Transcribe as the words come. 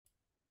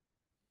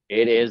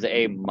It is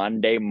a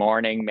Monday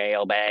morning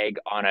mailbag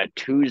on a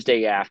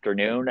Tuesday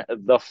afternoon,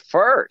 the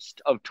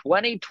first of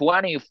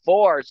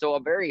 2024. So, a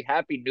very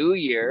happy new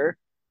year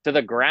to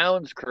the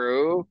grounds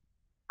crew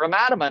from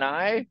Adam and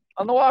I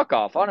on the walk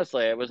off.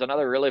 Honestly, it was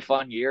another really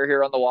fun year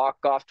here on the walk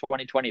off.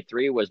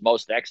 2023 was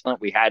most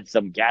excellent. We had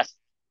some guests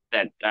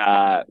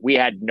that we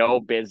had no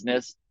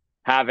business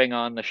having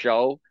on the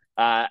show.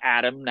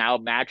 Adam now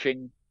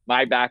matching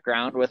my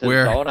background with his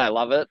Where phone. I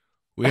love it.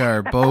 we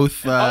are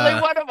both Only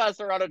one of us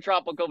are on a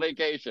tropical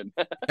vacation.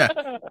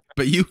 yeah,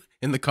 but you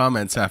in the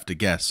comments have to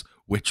guess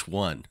which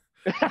one.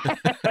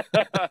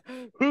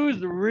 Who's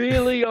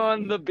really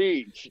on the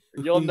beach?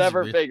 You'll Who's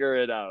never re- figure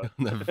it out.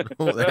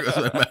 Oh, there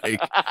goes my mic.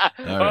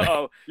 All right.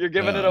 Uh-oh, you're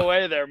giving it Uh,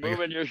 away there, I got,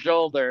 moving your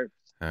shoulder.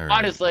 all right.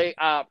 Honestly,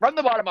 from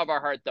the bottom of our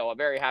heart, though, a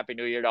very happy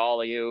new year to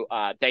all of you.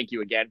 Thank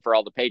you again for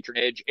all the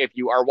patronage. If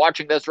you are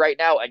watching this right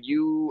now and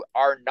you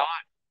are not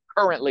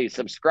currently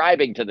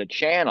subscribing to the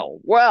channel,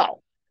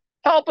 well,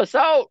 help us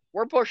out.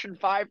 We're pushing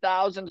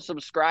 5,000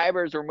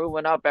 subscribers. We're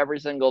moving up every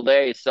single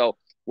day. So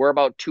we're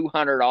about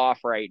 200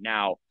 off right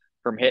now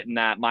from hitting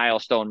that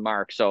milestone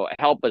mark. So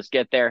help us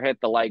get there. Hit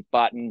the like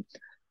button.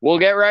 We'll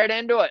get right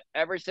into it.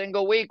 Every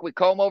single week, we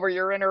comb over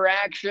your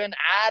interaction.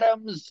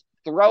 Adam's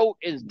throat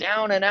is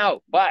down and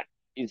out, but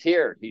he's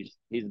here. He's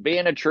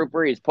being a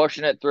trooper. He's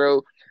pushing it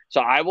through. So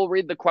I will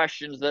read the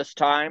questions this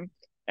time,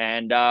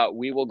 and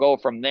we will go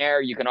from there.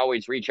 You can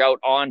always reach out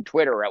on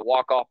Twitter at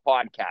Walk Off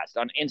Podcast,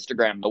 on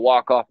Instagram, the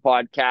Walk Off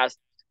Podcast.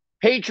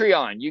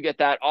 Patreon, you get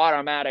that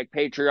automatic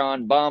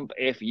Patreon bump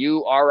if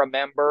you are a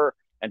member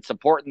and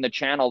supporting the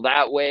channel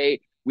that way.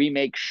 We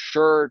make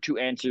sure to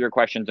answer your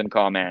questions and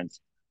comments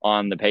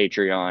on the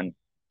Patreon,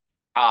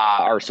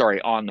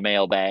 on the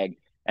mailbag.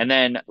 And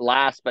then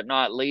last but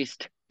not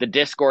least, the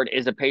Discord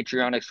is a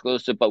Patreon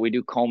exclusive, but we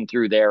do comb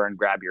through there and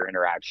grab your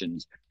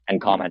interactions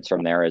and comments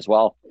from there as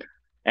well.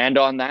 And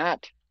on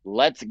that,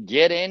 let's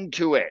get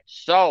into it.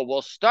 So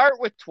we'll start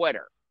with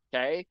Twitter.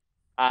 Okay.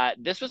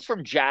 This was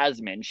from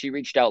Jasmine. She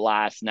reached out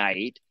last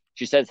night.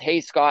 She says,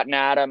 "Hey, Scott and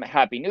Adam,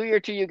 Happy New Year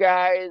to you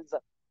guys.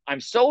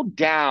 I'm so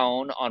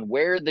down on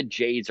where the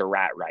Jays are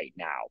at right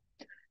now.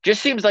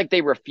 Just seems like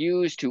they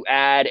refuse to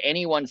add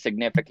anyone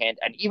significant.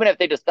 And even if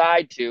they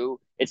decide to,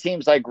 it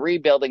seems like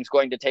rebuilding is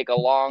going to take a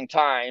long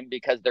time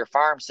because their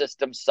farm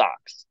system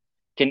sucks.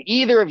 Can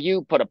either of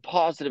you put a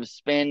positive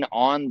spin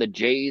on the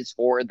Jays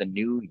for the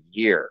new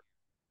year?"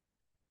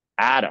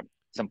 Adam,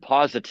 some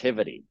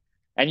positivity.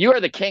 And you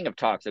are the king of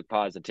toxic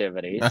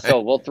positivity. All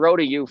So we'll throw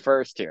to you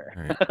first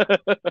here.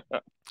 right.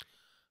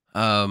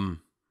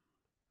 Um,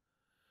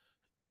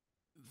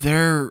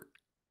 there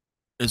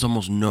is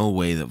almost no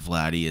way that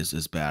Vladdy is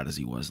as bad as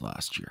he was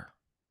last year.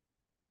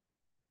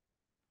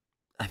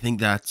 I think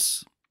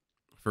that's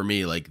for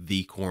me like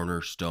the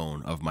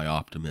cornerstone of my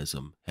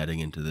optimism heading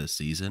into this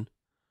season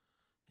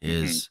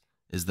is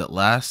is that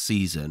last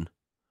season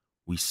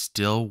we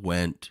still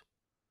went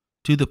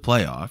to the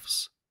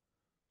playoffs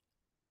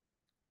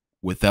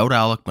without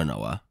Alec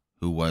Manoah,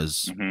 who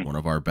was Mm-hmm. one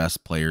of our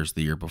best players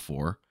the year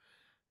before,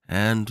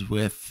 and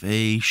with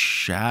a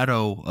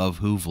shadow of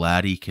who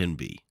Vladdy can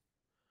be.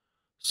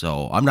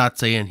 So I'm not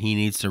saying he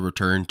needs to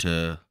return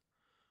to,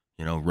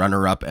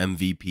 runner-up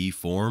MVP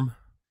form,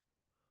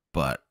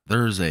 but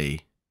there's a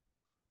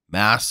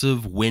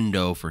massive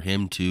window for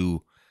him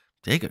to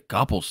take a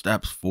couple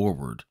steps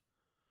forward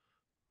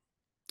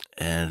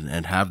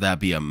and have that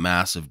be a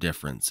massive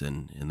difference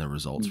in the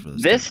results for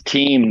this team. This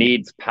team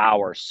needs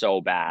power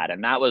so bad.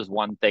 And that was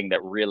one thing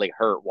that really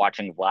hurt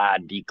watching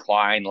Vlad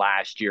decline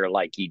last year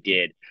like he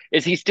did,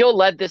 is he still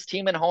led this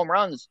team in home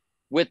runs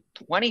with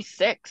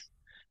 26.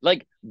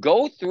 Like,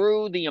 go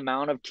through the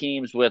amount of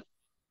teams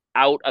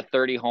without a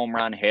 30 home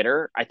run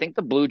hitter. I think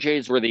the Blue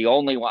Jays were the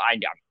only one.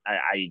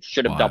 I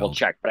should have double Wild.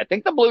 checked, but I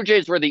think the Blue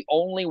Jays were the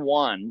only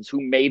ones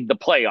who made the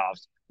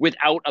playoffs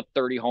without a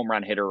 30 home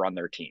run hitter on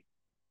their team.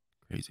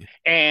 Crazy.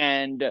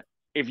 And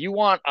if you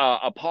want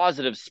a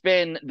positive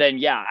spin, then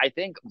yeah, I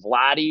think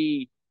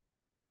Vladdy,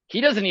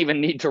 he doesn't even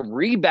need to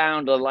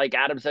rebound to, like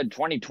Adam said,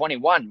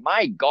 2021.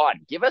 My God,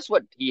 give us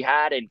what he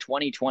had in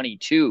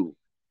 2022.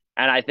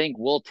 And I think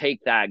we'll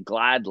take that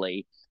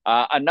gladly.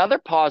 Another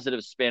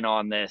positive spin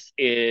on this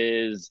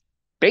is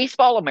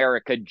Baseball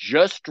America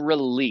just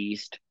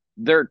released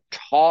their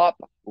top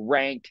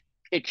ranked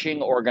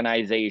pitching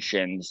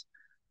organizations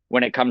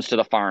when it comes to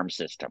the farm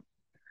system.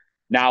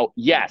 Now,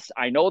 yes,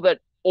 I know that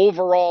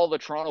overall the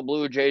Toronto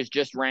Blue Jays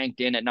just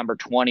ranked in at number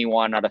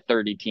 21 out of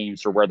 30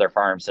 teams for where their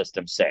farm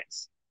system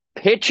sits.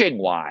 Pitching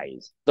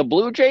wise, the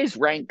Blue Jays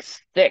rank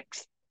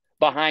sixth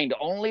behind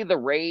only the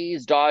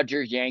Rays,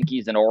 Dodgers,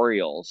 Yankees, and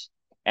Orioles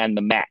and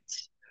the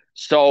Mets.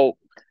 So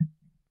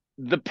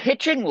the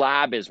pitching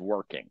lab is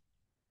working.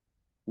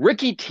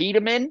 Ricky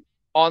Tiedemann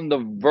on the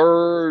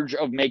verge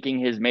of making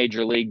his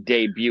major league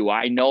debut.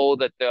 I know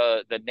that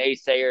the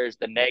naysayers,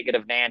 the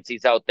negative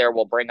Nancy's out there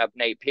will bring up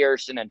Nate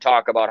Pearson and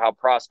talk about how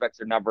prospects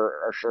are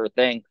never a sure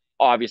thing.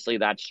 Obviously,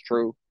 that's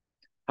true.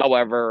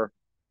 However,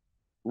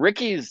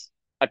 Ricky's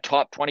a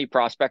top 20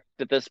 prospect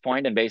at this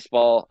point in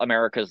Baseball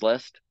America's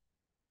list.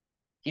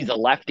 He's a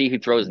lefty who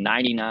throws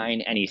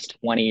 99 and he's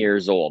 20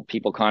 years old.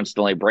 People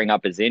constantly bring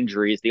up his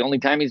injuries. The only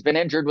time he's been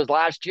injured was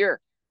last year.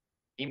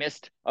 He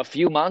missed a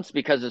few months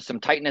because of some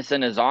tightness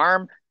in his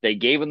arm. They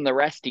gave him the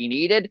rest he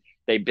needed.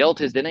 They built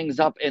his innings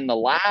up in the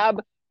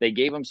lab. They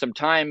gave him some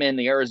time in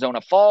the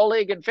Arizona Fall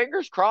League. And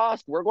fingers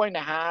crossed, we're going to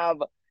have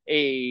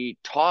a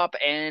top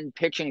end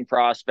pitching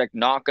prospect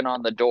knocking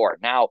on the door.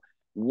 Now,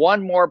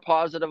 one more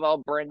positive I'll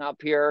bring up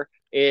here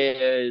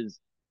is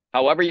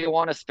however you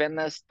want to spin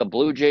this, the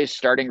Blue Jays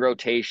starting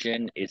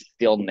rotation is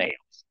still nails.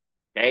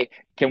 Okay.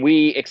 Can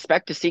we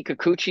expect to see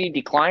Kikuchi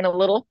decline a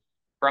little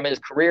from his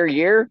career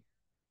year?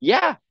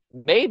 Yeah,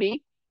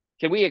 maybe.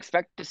 Can we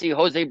expect to see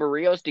Jose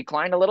Barrios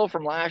decline a little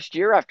from last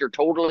year after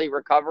totally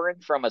recovering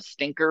from a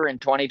stinker in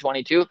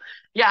 2022?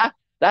 Yeah,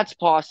 that's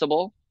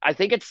possible. I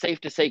think it's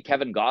safe to say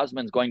Kevin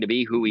Gausman's going to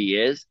be who he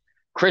is.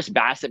 Chris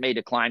Bassett may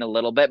decline a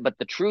little bit, but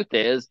the truth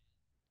is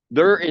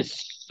there is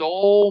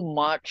so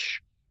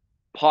much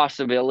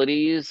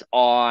possibilities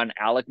on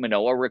Alek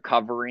Manoah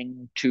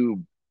recovering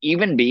to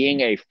even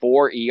being a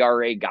 4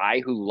 ERA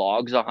guy who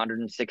logs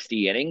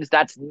 160 innings.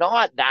 That's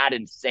not that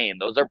insane.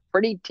 Those are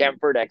pretty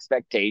tempered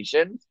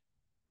expectations.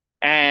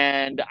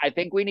 And I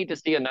think we need to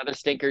see another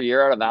stinker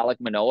year out of Alek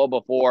Manoah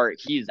before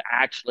he's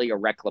actually a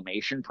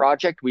reclamation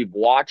project. We've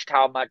watched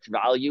how much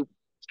value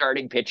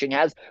starting pitching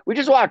has. We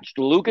just watched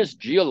Lucas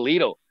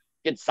Giolito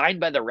get signed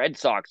by the Red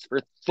Sox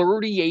for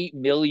 $38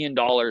 million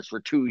for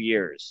 2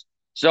 years.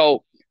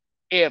 So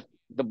if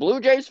the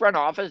Blue Jays front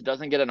office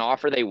doesn't get an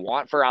offer they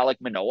want for Alek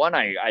Manoah, and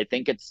I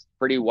think it's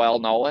pretty well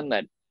known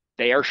that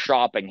they are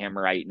shopping him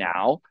right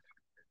now.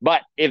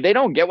 But if they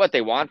don't get what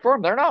they want for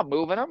him, they're not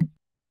moving him.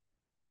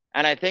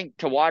 And I think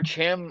to watch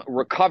him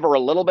recover a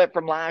little bit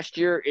from last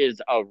year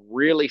is a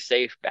really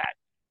safe bet.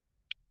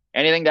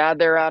 Anything to add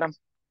there, Adam?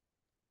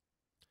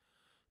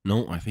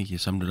 No, I think you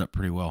summed it up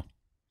pretty well.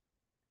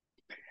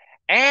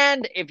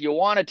 And if you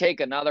want to take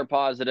another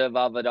positive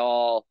of it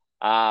all,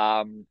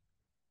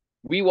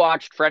 we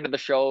watched friend of the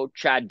show,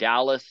 Chad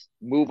Dallas,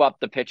 move up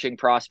the pitching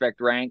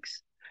prospect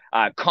ranks.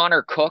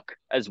 Connor Cook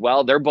as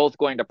well. They're both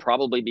going to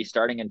probably be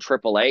starting in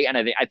AAA. And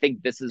I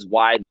think this is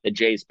why the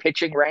Jays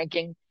pitching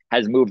ranking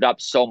has moved up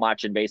so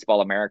much in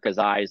Baseball America's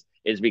eyes,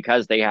 is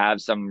because they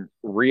have some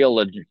real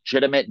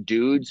legitimate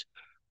dudes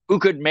who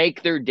could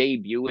make their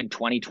debut in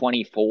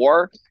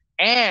 2024.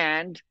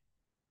 And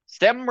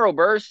Stem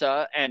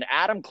Robersa and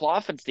Adam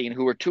Kloffenstein,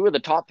 who were two of the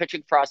top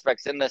pitching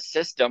prospects in this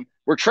system,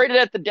 were traded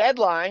at the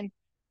deadline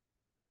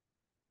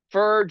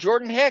for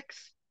Jordan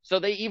Hicks. So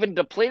they even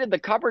depleted the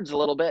cupboards a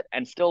little bit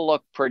and still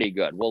look pretty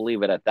good. We'll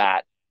leave it at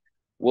that.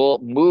 We'll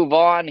move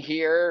on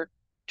here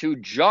to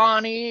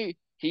Johnny.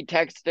 He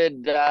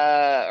texted,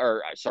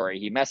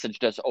 he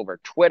messaged us over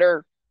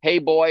Twitter. Hey,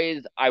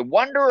 boys, I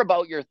wonder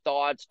about your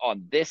thoughts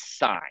on this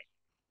sign.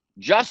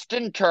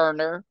 Justin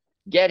Turner,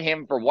 get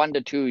him for 1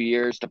 to 2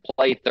 years to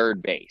play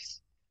third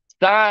base.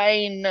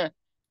 Sign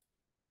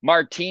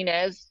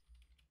Martinez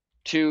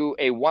to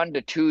a 1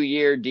 to 2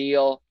 year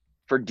deal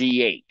for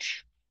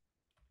DH.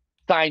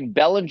 Sign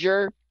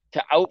Bellinger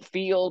to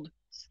outfield,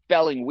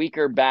 spelling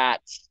weaker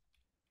bats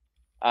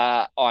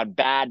on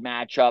bad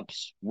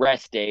matchups,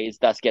 rest days,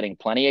 thus getting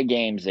plenty of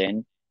games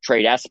in.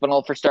 Trade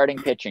Espinal for starting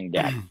pitching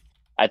depth.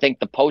 I think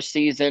the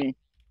postseason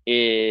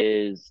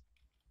is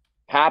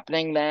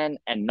happening then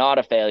and not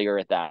a failure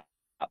at that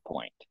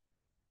point.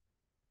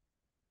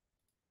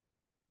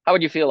 How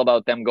would you feel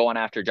about them going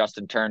after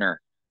Justin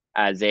Turner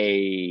as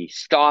a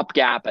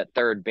stopgap at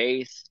third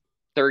base,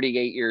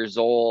 38 years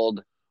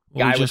old,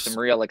 guy with some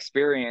real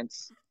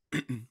experience?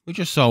 We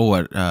just saw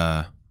what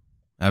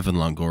Evan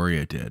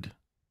Longoria did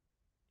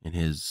in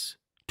his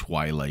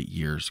twilight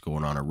years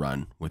going on a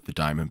run with the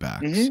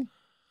Diamondbacks.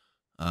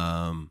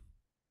 Mm-hmm.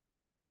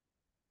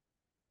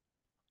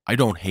 I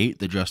don't hate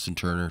the Justin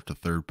Turner to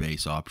third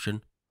base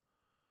option.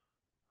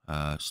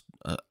 A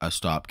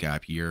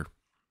stopgap year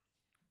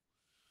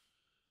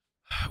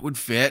would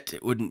fit.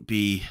 It wouldn't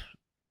be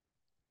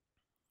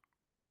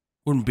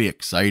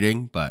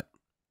exciting, but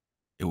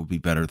it would be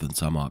better than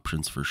some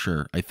options for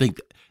sure. I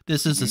think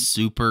this is a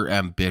super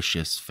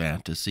ambitious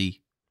fantasy.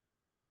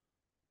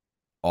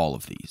 All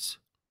of these.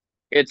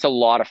 It's a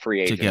lot of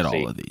free agency. To get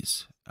all of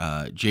these.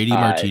 JD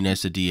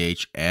Martinez to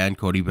DH and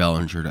Cody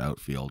Bellinger to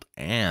outfield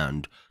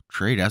and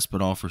trade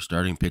Espinal for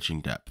starting pitching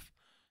depth.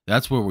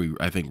 That's where we,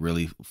 I think,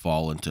 really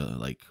fall into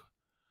like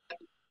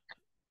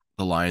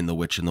The Lion, the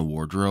Witch, and the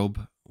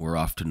Wardrobe. We're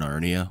off to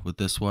Narnia with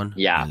this one.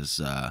 Yeah.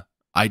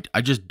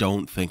 I just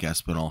don't think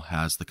Espinal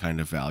has the kind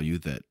of value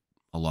that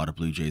a lot of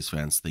Blue Jays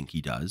fans think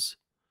he does.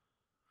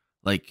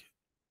 Like,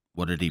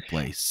 what did he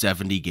play?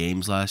 70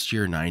 games last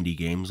year, 90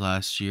 games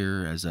last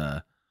year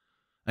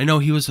I know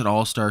he was an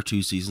all-star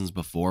 2 seasons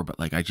before, but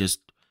like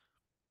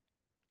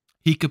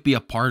he could be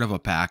a part of a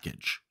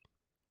package.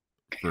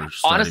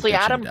 Honestly,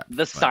 Adam,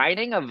 the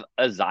signing of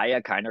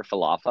Isaiah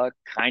Kiner-Falefa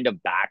kind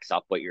of backs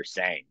up what you're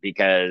saying,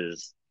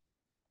 because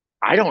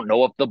I don't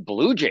know if the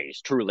Blue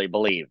Jays truly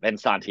believe in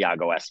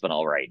Santiago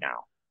Espinal right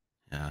now.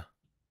 Yeah.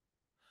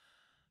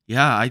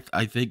 Yeah,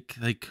 I think,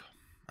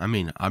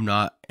 I'm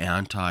not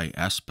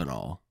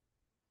anti-Espinal.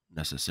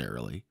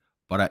 necessarily.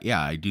 But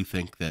yeah, I do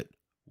think that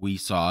we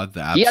saw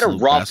the He had a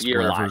absolute rough best year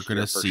we're ever last going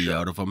to year for see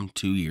out sure. of him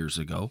 2 years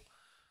ago.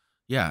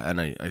 Yeah,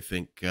 and I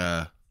think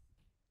I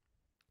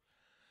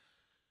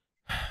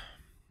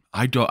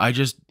don't I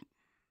just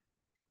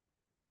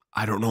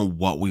I don't know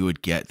what we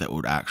would get that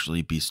would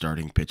actually be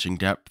starting pitching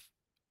depth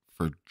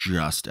for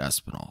just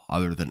Espinal,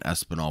 other than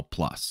Espinal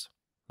plus.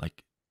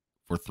 Like,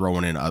 we're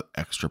throwing in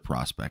extra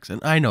prospects,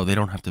 and I know they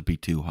don't have to be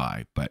too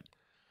high, but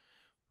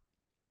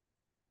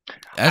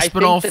I think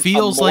Espinal that a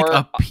feels like more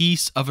a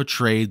piece of a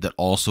trade that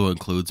also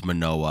includes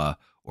Manoa,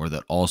 or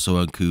that also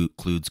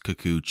includes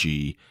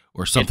Kikuchi,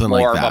 or it's something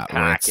like more of a that,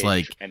 where it's package,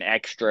 like, an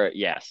extra,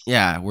 yes.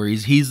 yeah, where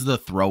he's the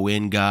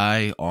throw-in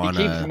guy He on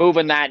keeps a,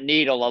 moving that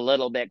needle a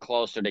little bit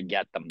closer to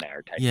get them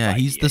there type of yeah,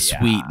 he's idea. the Yeah,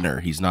 sweetener.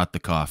 He's not the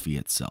coffee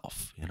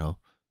itself,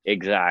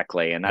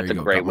 exactly. And There that's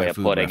you a go, got great my way of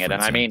food putting it.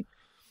 And reference I in. mean,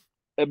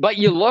 but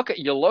you look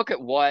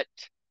at what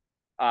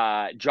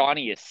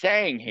Johnny is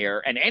saying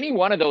here, and any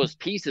one of those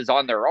pieces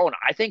on their own,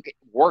 I think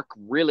work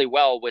really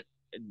well with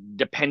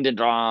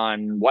dependent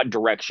on what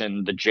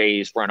direction the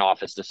Jays front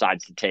office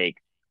decides to take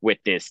with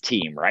this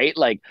team, right?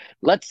 Like,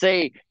 let's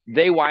say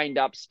they wind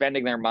up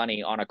spending their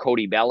money on a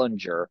Cody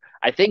Bellinger.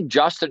 I think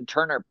Justin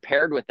Turner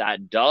paired with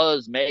that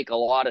does make a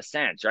lot of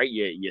sense, right?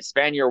 You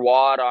spend your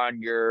wad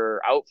on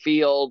your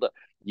outfield.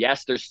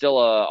 Yes, there's still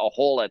a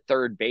hole at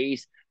third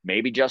base.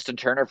 Maybe Justin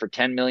Turner for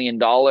 $10 million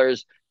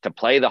to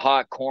play the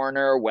hot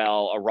corner.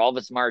 Well,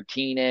 Aralvis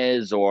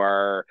Martinez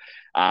or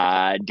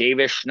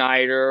Davis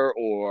Schneider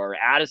or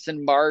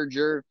Addison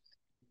Barger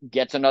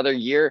gets another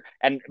year.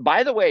 And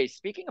by the way,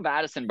 speaking of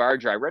Addison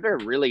Barger, I read a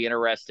really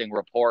interesting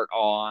report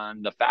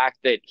on the fact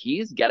that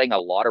he's getting a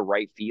lot of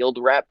right field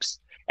reps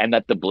and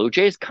that the Blue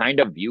Jays kind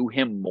of view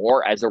him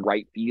more as a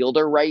right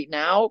fielder right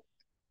now,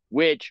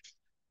 which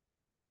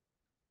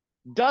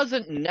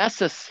doesn't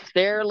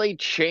necessarily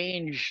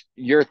change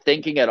your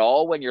thinking at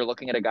all when you're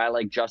looking at a guy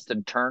like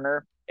Justin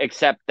Turner,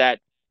 except that,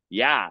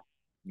 yeah,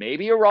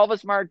 maybe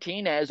Aralvis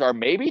Martinez or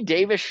maybe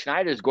Davis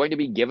Schneider is going to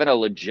be given a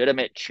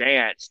legitimate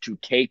chance to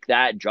take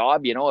that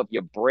job. If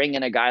you bring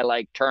in a guy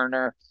like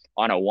Turner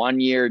on a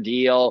 1 year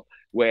deal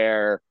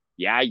where,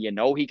 yeah,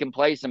 he can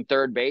play some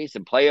third base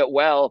and play it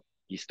well.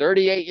 He's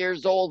 38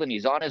 years old and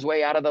he's on his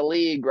way out of the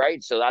league,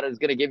 right? So that is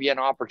going to give you an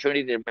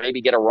opportunity to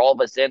maybe get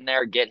Aralvis in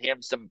there, get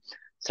him some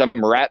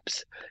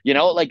reps.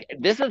 Like,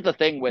 this is the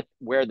thing with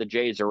where the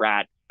Jays are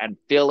at and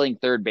filling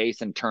third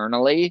base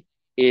internally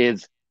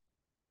is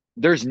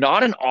there's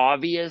not an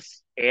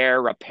obvious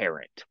heir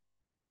apparent.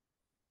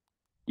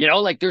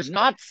 Like, there's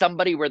not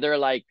somebody where they're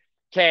like,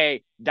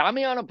 okay,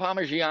 Damiano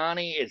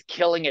Parmigiani is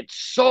killing it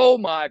so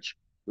much.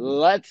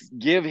 Let's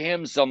give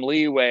him some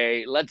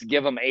leeway. Let's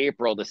give him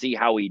April to see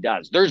how he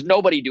does. There's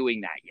nobody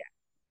doing that yet.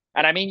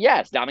 And I mean,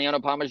 yes, Damiano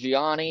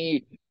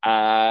Parmigiani,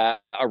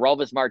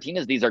 Aralvis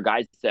Martinez, these are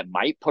guys that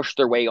might push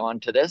their way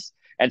onto this.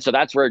 And so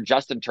that's where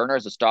Justin Turner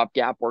as a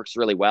stopgap works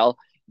really well.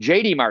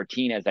 JD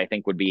Martinez, I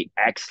think, would be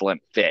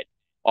excellent fit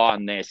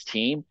on this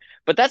team.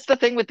 But that's the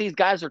thing with these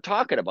guys we're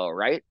talking about,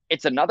 right?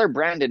 It's another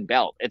Brandon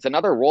Belt. It's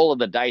another roll of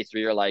the dice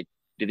where you're like,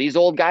 do these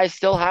old guys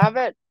still have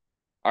it?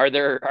 Are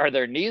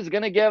their knees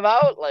going to give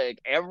out? Like,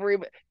 every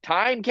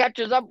time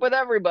catches up with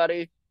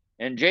everybody.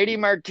 And JD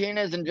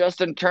Martinez and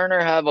Justin Turner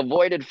have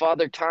avoided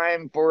Father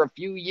Time for a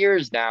few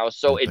years now.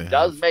 So That they it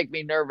does have. make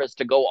me nervous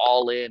to go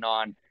all in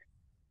on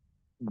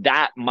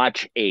that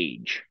much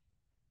age.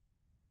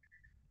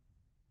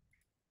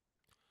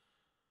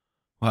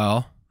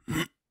 Well,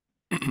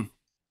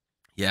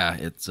 yeah,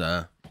 it's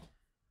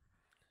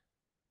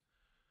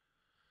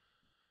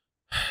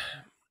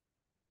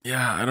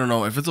yeah, I don't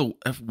know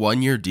if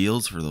 1 year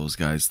deals for those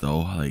guys though,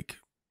 like,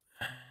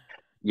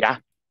 Yeah.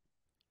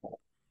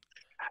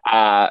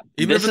 even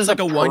if This it's is a like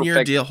a 1 year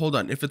perfect, deal, hold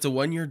on, if it's a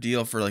 1 year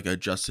deal for like a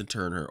Justin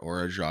Turner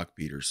or a Jacques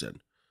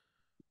Peterson,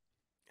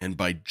 and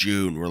by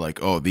June we're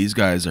like, oh, these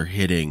guys are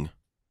hitting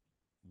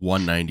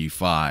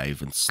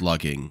 195 and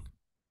slugging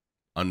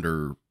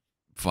under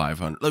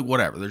 500, like,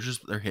 whatever,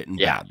 they're hitting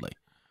yeah. badly.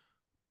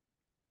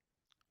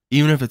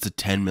 Even if it's a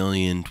 $10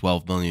 million,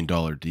 $12 million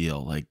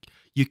deal, like,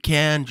 you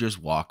can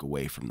just walk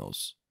away from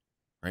those,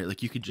 right?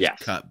 Like, you could just Yes.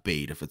 cut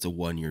bait if it's a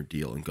 1 year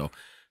deal and go,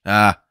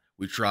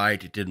 we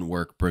tried, it didn't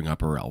work, bring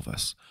up our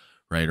Elvis,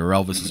 right? Or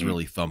Elvis is Mm-hmm.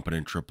 really thumping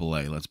in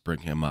AAA, let's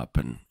bring him up.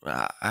 And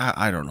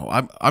I don't know.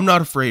 I'm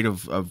not afraid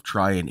of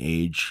trying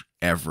age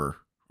ever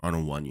on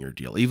a 1 year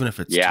deal, even if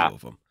it's two Yeah.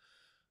 of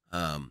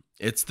them.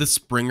 It's the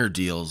Springer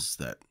deals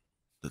that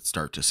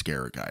start to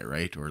scare a guy,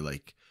 right?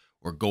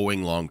 Or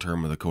going long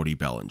term with a Cody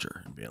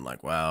Bellinger and being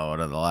like, wow, what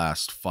do the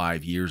last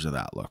 5 years of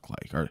that look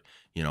like? Or,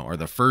 are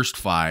the first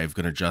five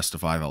going to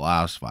justify the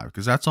last five?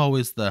 Because that's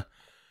always the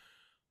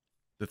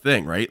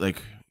thing, right?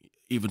 Like,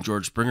 even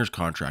George Springer's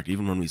contract,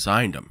 even when we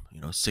signed him,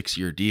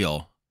 6-year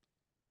deal,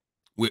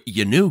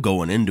 you knew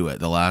going into it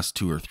the last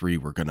two or three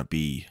were going to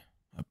be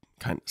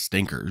kind of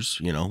stinkers,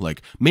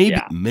 like, maybe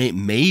Yeah.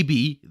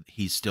 maybe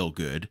he's still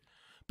good,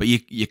 but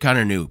you kind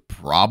of knew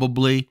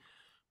probably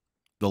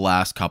the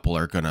last couple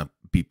are going to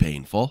be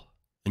painful,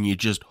 and you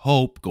just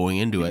hope going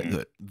into it Mm-hmm.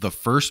 that the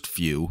first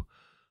few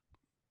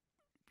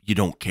you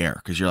don't care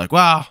because you're like,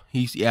 well,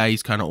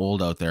 he's kind of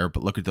old out there,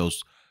 but look at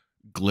those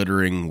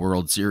glittering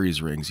World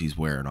Series rings he's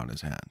wearing on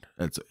his hand.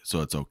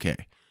 So it's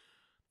okay.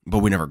 But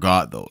we never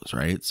got those,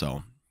 right?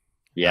 So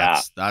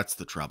Yeah. that's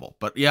the trouble.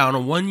 But yeah, on a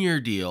 1-year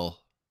deal,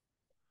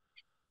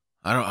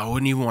 I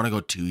wouldn't even want to go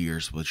 2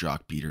 years with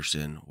Jacques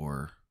Peterson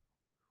or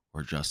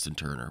Justin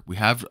Turner. We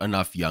have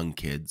enough young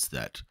kids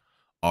that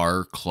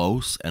are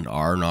close and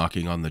are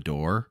knocking on the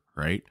door,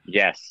 right?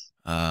 Yes.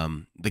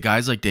 The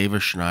guys like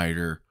Davis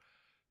Schneider,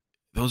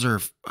 those are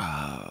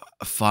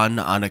fun,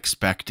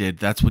 unexpected.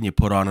 That's when you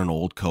put on an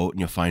old coat and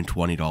you find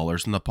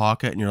 $20 in the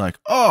pocket and you're like,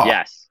 oh,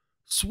 Yes.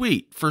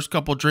 sweet. First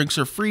couple drinks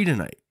are free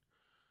tonight.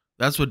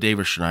 That's what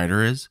Davis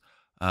Schneider is.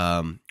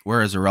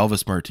 Whereas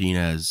Elvis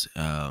Martinez,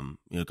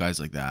 guys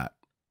like that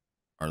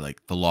are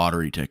like the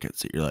lottery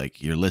tickets that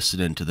you're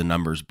listening to the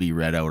numbers be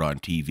read out on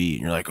TV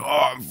and you're like,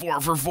 oh, I'm 4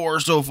 for 4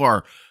 so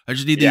far. I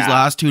just need these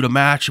last 2 to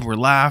match and we're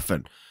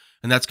laughing.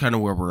 And that's kind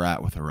of where we're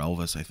at with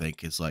Elvis, I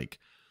think, is like,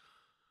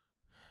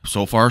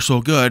 so far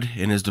so good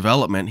in his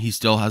development. He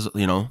still has,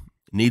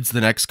 needs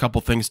the next couple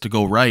things to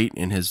go right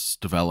in his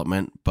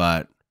development,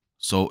 but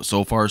so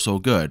far so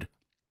good.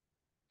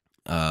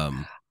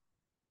 Am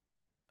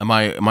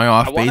I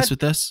off base with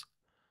this?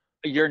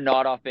 You're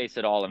not off base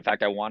at all. In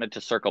fact, I wanted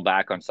to circle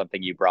back on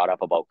something you brought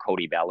up about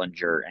Cody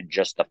Bellinger and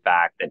just the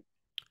fact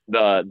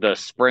that the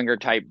Springer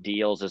type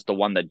deals is the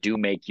one that do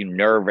make you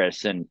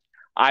nervous. And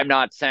I'm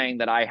not saying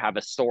that I have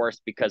a source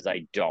because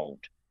I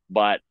don't,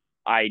 but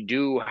I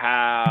do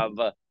have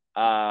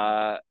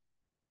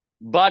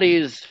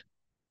buddies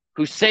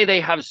who say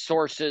they have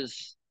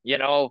sources,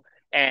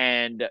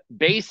 and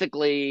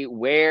basically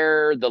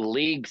where the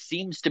league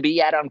seems to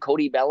be at on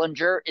Cody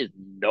Bellinger is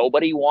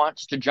nobody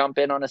wants to jump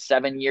in on a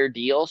 7-year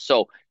deal.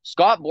 So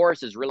Scott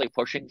Boras is really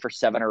pushing for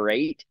 7 or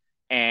 8.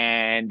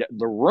 And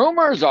the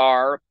rumors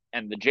are,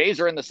 and the Jays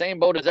are in the same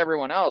boat as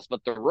everyone else,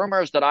 but the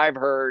rumors that I've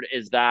heard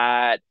is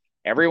that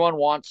everyone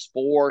wants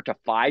 4 to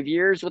 5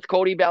 years with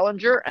Cody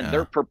Bellinger, and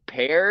they're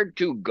prepared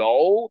to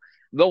go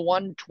the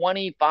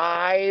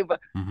 125,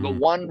 the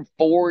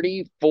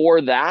 140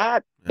 for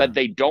that, but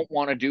they don't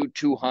want to do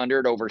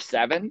 200 over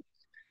 7.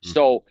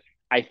 So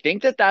I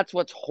think that that's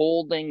what's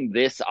holding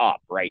this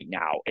up right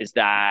now, is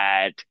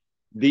that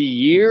the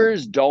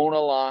years don't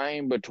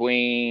align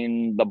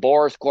between the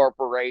Boras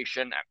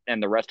Corporation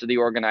and the rest of the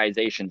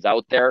organizations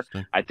out there.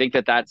 I think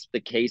that that's the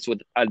case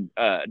with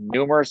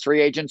numerous free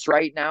agents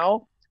right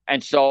now.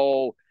 And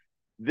so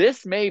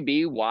this may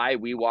be why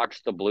we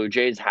watch the Blue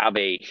Jays have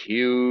a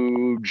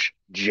huge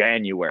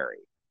January,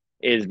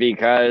 is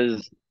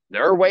because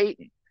they're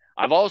waiting.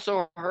 I've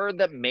also heard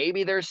that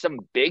maybe there's some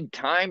big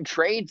time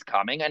trades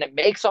coming, and it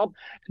makes all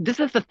this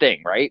is the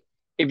thing, right?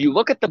 If you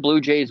look at the Blue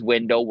Jays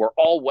window, we're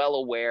all well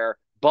aware,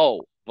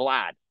 Bo,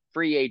 Vlad,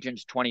 free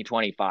agents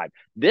 2025.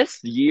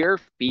 This year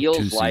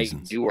feels like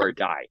do or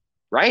die,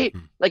 right?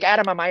 Like,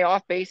 Adam, am I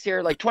off base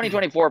here? Like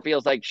 2024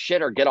 feels like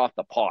shit or get off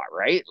the pot,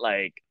 right?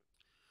 Like,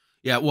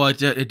 yeah, well,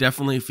 it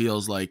definitely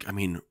feels like,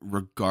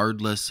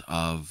 regardless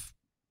of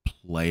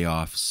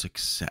playoff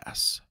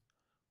success,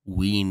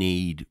 we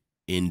need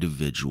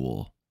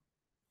individual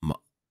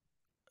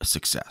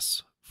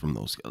success from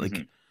those guys.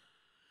 Like,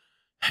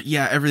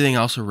 yeah, everything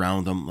else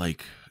around them,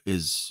 like,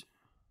 is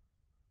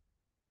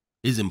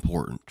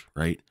important,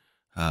 right?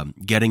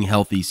 Getting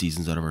healthy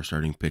seasons out of our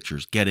starting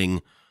pitchers,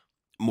 getting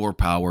more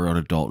power out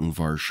of Dalton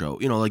Varsho,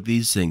 like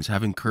these things,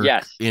 having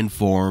Kirk in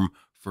form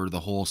for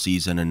the whole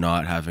season and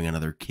not having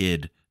another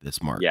kid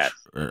this March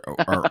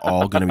are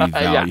all going to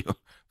be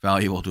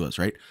valuable to us,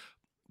 right?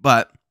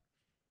 But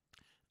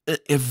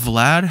if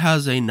Vlad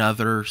has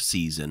another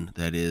season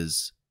that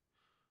is,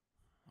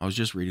 I was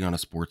just reading on a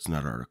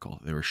Sportsnet article,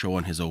 they were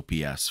showing his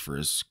OPS for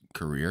his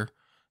career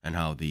and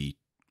how the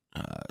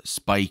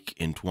spike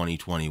in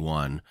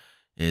 2021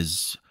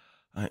 is,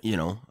 a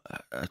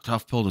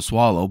tough pill to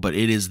swallow, but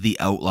it is the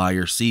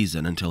outlier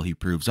season until he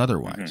proves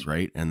otherwise,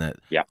 right? And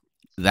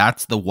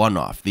that's the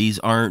one-off. These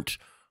aren't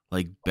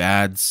like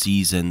bad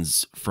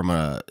seasons from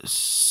a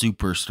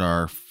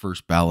superstar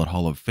first ballot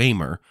Hall of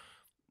Famer.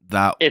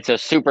 That it's a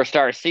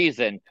superstar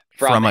season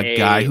from a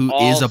guy who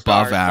is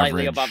above average.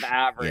 Slightly above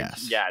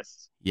average.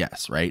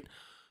 Yes, right?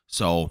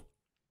 So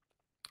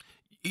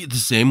the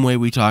same way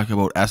we talk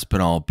about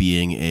Espinal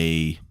being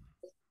a,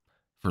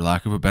 for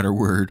lack of a better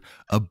word,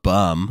 a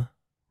bum,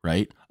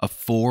 right? A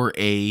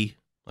 4A,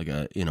 like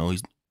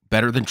he's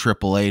better than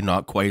AAA,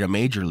 not quite a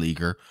major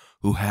leaguer,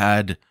 who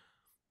had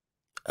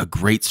a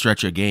great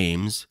stretch of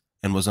games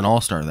and was an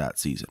all-star that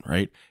season,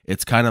 right?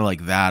 It's kind of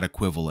like that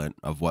equivalent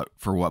of what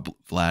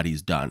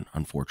Vladdy's done,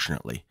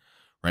 unfortunately,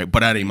 right?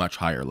 But at a much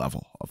higher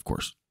level, of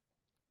course.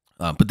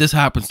 But this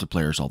happens to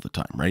players all the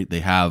time, right?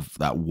 They have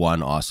that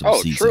one awesome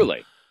season.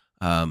 Truly.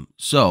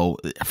 So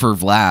for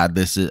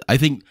Vlad, I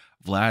think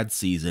Vlad's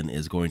season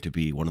is going to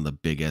be one of the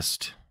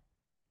biggest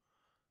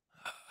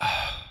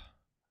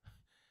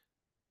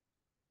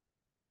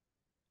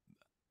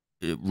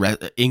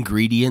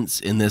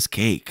ingredients in this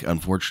cake,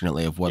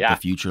 unfortunately, of what the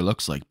future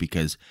looks like.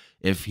 Because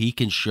if he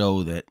can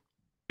show that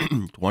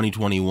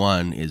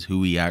 2021 is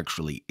who he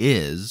actually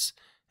is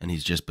and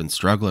he's just been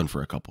struggling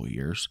for a couple of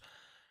years,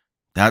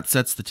 that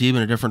sets the team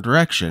in a different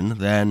direction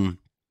than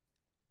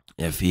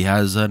if he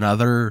has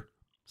another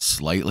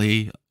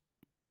slightly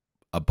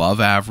above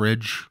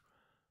average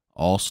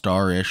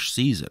all-star-ish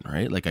season,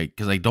 right? Like,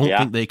 because I don't Yeah.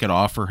 think they could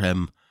offer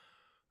him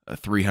a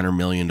 $300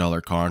 million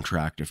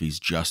contract if he's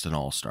just an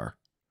all-star.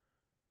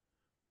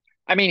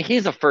 I mean,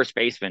 he's a first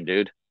baseman,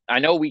 dude. I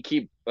know we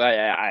keep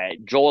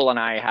Joel and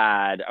I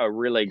had a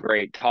really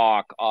great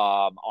talk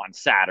on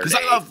Because Saturday.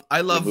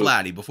 I We love moved.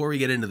 Vladdy. Before we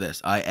get into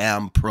this, Yes,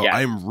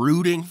 I'm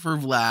rooting for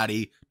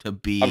Vladdy to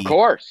of be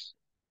course.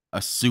 a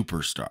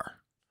superstar.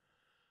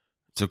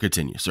 So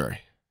continue. Sorry.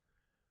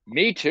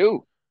 Me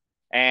too.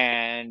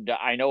 And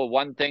I know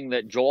one thing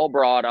that Joel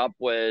brought up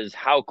was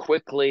how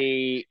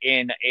quickly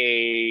in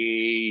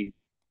a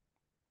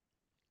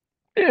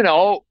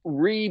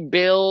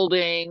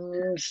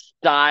rebuilding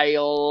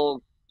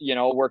style,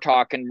 we're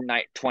talking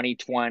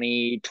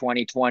 2020,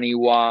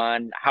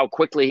 2021, how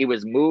quickly he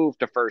was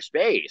moved to first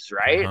base,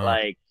 right? Uh-huh.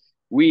 Like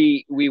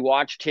we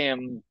watched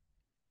him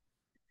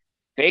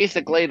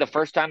basically the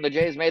first time the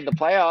Jays made the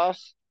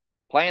playoffs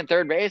playing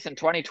third base in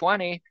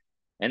 2020,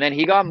 and then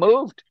he got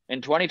moved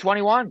in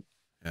 2021.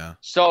 Yeah.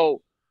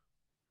 So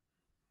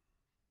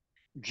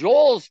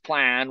Joel's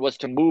plan was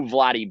to move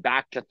Vladdy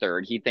back to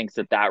third. He thinks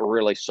that that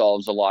really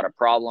solves a lot of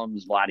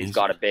problems. Vladdy's He's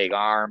got a big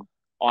arm.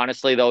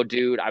 Honestly, though,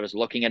 dude, I was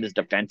looking at his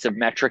defensive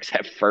metrics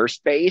at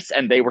first base,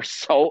 and they were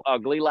so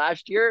ugly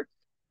last year.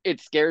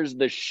 It scares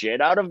the shit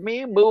out of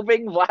me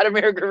moving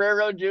Vladimir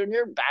Guerrero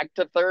Jr. back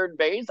to third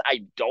base.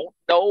 I don't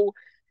know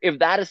if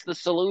that is the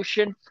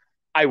solution.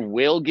 I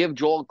will give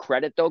Joel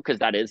credit, though, because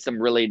that is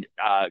some really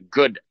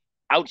good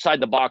outside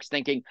the box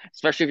thinking,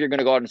 especially if you're going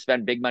to go out and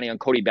spend big money on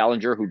Cody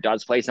Bellinger, who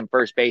does play some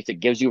first base. It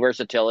gives you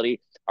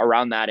versatility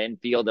around that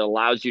infield. It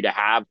allows you to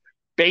have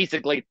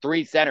basically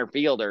three center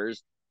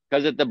fielders.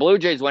 Because if the Blue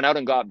Jays went out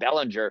and got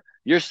Bellinger,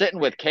 you're sitting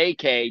with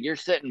KK, you're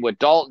sitting with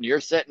Dalton, you're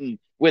sitting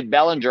with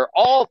Bellinger.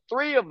 All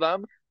three of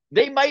them,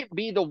 they might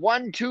be the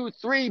 1, 2,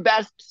 3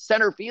 best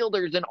center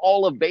fielders in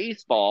all of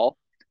baseball.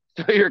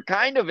 So you're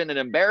kind of in an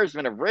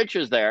embarrassment of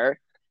riches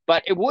there.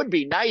 But it would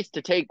be nice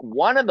to take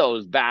one of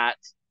those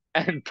bats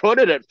and put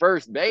it at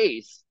first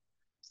base.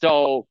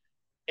 So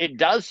it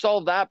does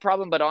solve that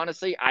problem. But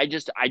honestly,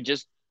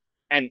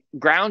 and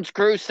grounds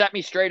crew, set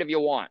me straight if you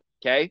want.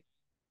 Okay.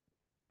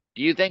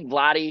 Do you think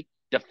Vladdy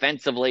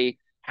defensively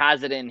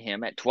has it in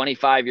him at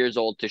 25 years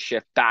old to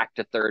shift back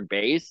to third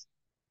base?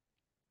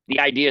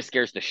 The idea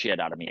scares the shit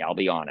out of me. I'll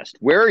be honest.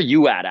 Where are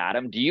you at,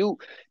 Adam? Do you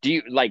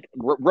like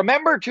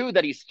remember too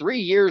that he's 3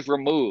 years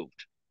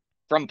removed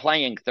from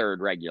playing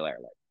third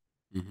regularly?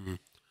 Mm-hmm.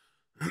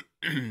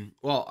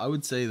 Well, I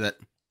would say that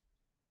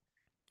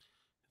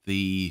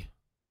the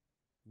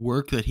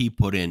work that he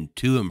put in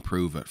to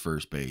improve at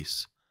first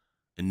base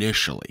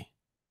initially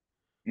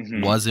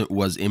Mm-hmm.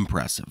 was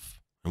impressive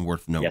and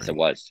worth Yes, it noting.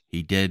 was.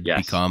 He did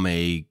Yes. become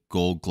a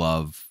Gold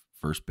Glove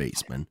first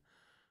baseman,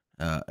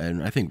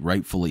 and I think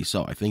rightfully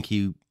so. I think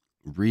he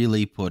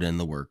really put in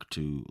the work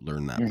to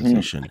learn that Mm-hmm.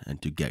 position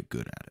and to get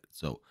good at it.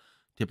 So,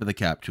 tip of the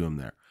cap to him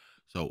there.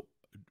 So,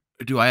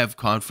 do I have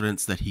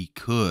confidence that he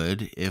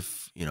could,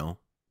 if the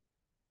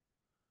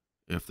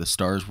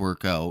stars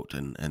work out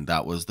and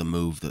that was the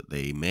move that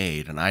they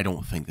made? And I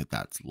don't think that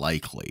that's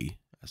likely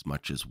as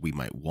much as we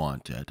might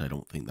want it. I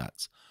don't think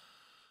that's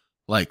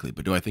likely,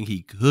 but do I think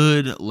he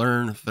could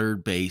learn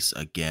third base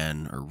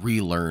again or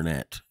relearn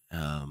it?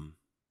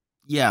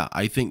 Yeah,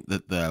 I think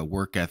that the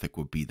work ethic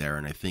would be there,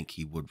 and I think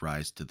he would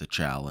rise to the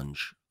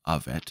challenge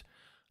of it.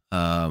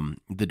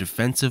 The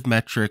defensive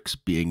metrics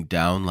being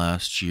down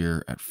last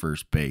year at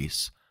first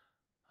base,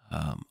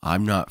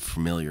 I'm not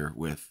familiar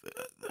with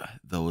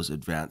those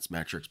advanced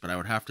metrics, but I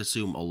would have to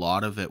assume a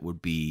lot of it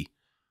would be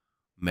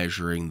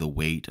measuring the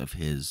weight of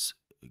his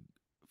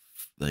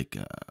like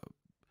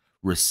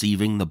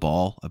receiving the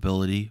ball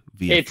ability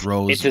via It's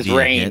throws, his via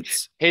range.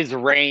 hits. His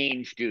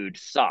range, dude,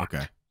 sucked.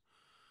 Okay.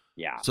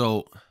 Yeah.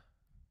 So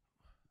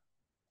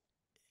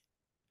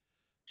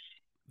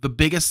the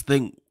biggest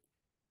thing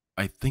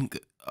I think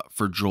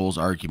for Joel's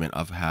argument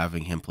of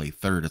having him play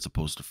third as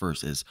opposed to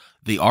first is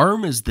the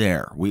arm is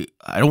there.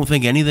 I don't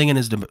think anything in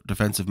his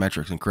defensive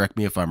metrics, and correct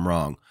me if I'm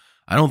wrong,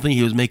 I don't think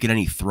he was making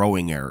any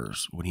throwing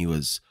errors when he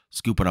was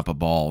scooping up a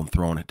ball and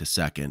throwing it to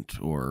second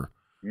or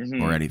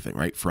Mm-hmm. anything,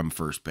 right, from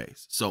first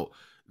base. So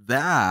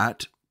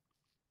that,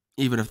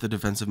 even if the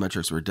defensive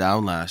metrics were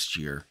down last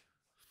year,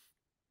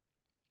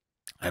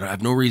 I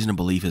have no reason to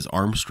believe his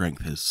arm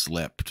strength has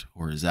slipped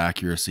or his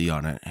accuracy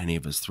on any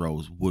of his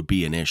throws would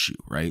be an issue,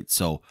 right?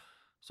 So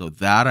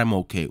that I'm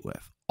okay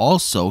with.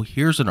 Also,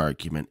 here's an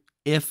argument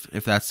if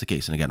that's the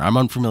case, and again, I'm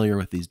unfamiliar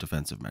with these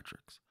defensive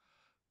metrics,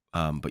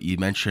 but you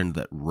mentioned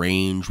that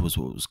range was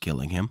what was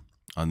killing him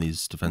on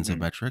these defensive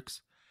Mm-hmm. metrics.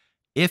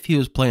 If he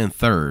was playing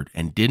third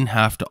and didn't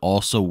have to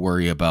also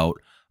worry about,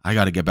 I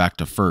got to get back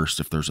to first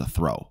if there's a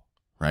throw,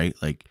 right?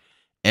 Like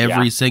Yeah.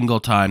 every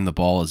single time the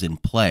ball is in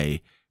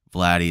play,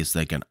 Vladdy is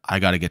thinking, I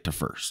got to get to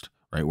first,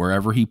 right?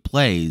 Wherever he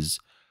plays,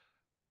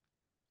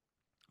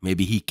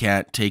 maybe he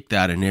can't take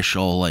that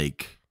initial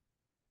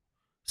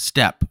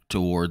step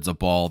towards a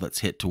ball that's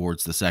hit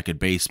towards the second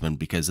baseman,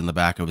 because in the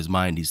back of his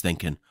mind he's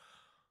thinking,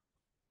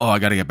 oh, I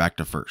got to get back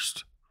to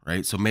first,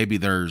 right? So maybe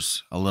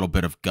there's a little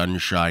bit of gun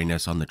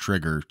shyness on the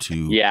trigger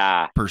to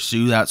Yeah.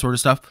 pursue that sort of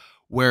stuff.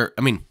 Where,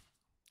 I mean,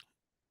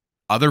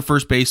 other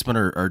first basemen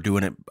are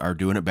doing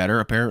it better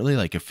apparently.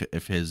 Like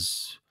if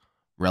his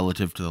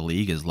relative to the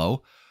league is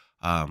low,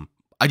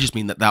 I just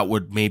mean that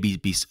would maybe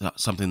be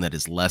something that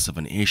is less of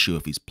an issue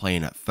if he's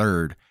playing at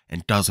third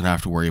and doesn't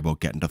have to worry about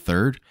getting to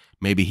third.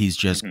 Maybe he's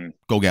just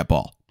go get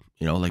ball.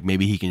 Like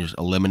maybe he can just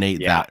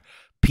eliminate that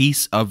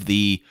piece of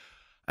the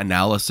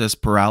analysis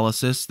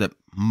paralysis that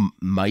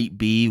might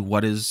be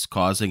what is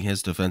causing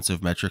his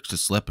defensive metrics to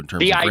slip in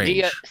terms of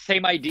range.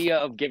 Same idea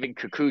of giving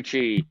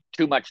Kikuchi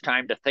too much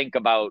time to think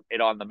about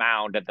it on the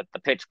mound, and that the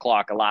pitch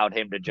clock allowed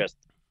him to just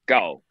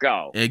go.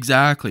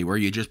 Exactly, where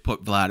you just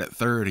put Vlad at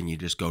third and you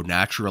just go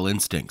natural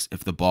instincts.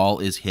 If the ball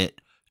is hit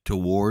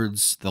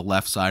towards the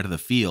left side of the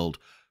field,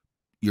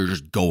 you're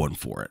just going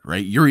for it,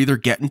 right? You're either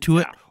getting to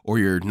it or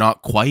you're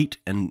not quite,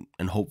 and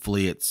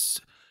hopefully it's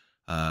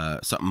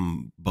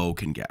something Bo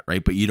can get,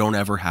 right? But you don't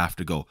ever have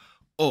to go,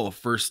 oh,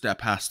 first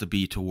step has to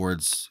be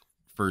towards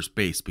first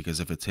base, because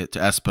if it's hit to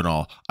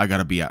Espinal, I got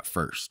to be at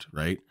first,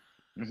 right?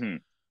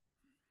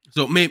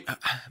 So maybe...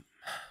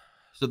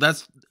 So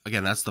that's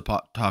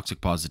the toxic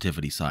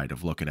positivity side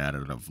of looking at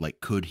it, of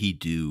like, could he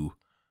do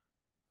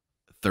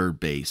third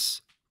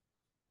base?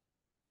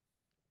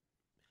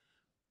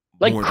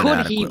 Like,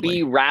 could he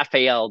be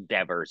Rafael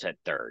Devers at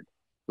third?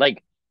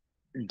 Like,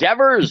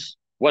 Devers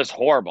was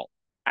horrible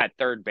at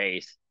third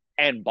base,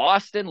 and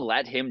Boston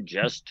let him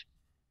just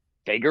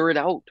figure it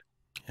out.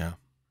 Yeah.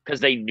 Because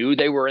they knew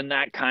they were in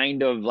that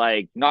kind of,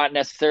 like, not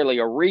necessarily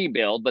a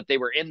rebuild, but they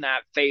were in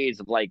that phase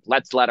of like,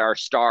 let's let our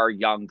star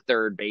young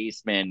third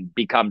baseman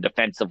become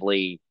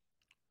defensively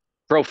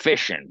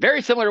proficient.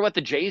 Very similar to what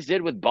the Jays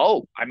did with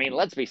Bo. I mean,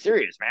 let's be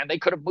serious, man. They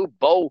could have moved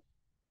Bo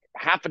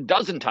half a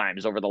dozen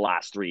times over the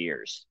last 3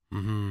 years.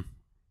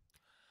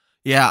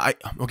 Yeah.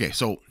 Okay.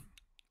 So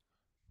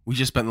we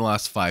just spent the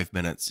last 5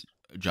 minutes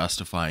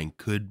justifying,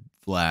 could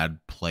Vlad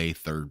play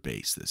third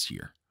base this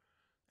year?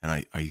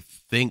 And I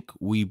think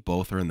we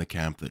both are in the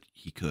camp that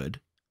he could,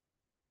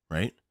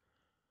 right?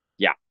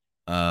 Yeah.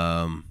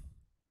 I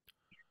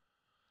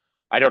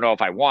don't know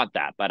if I want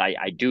that, but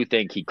I do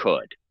think he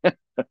could.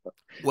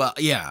 Well,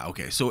 yeah.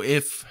 Okay. So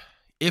if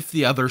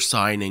the other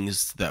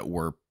signings that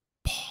were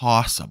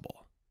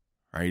possible,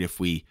 right?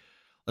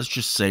 Let's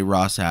just say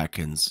Ross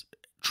Atkins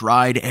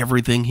tried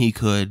everything he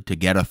could to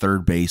get a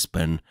third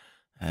baseman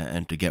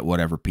and to get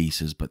whatever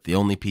pieces, but the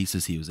only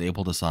pieces he was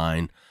able to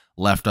sign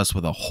left us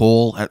with a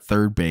hole at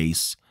third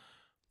base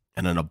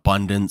and an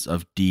abundance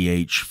of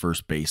DH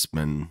first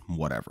baseman,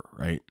 whatever,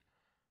 right?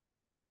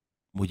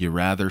 Would you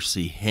rather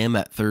see him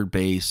at third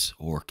base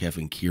or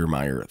Kevin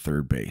Kiermaier at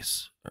third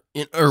base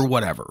or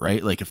whatever,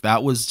 right? Like, if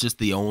that was just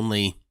the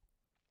only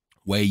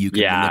way you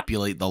could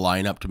manipulate the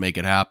lineup to make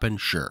it happen,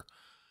 sure.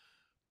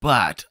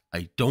 But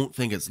I don't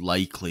think it's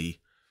likely,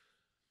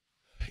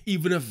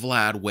 even if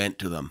Vlad went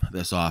to them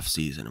this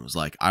offseason and was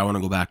like, I want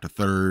to go back to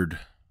third,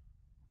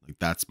 like,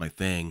 that's my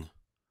thing.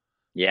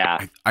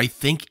 Yeah. I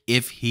think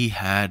if he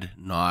had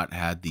not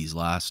had these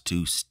last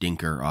two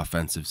stinker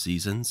offensive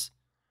seasons,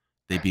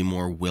 they'd be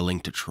more willing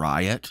to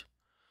try it.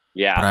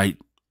 Yeah. But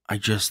I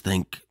just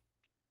think,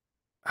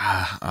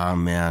 oh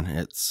man,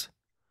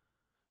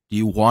 do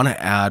you want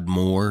to add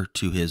more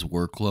to his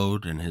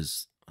workload and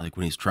his, like,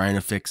 when he's trying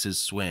to fix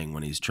his swing,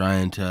 when he's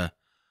trying to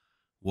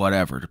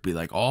whatever, to be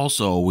like,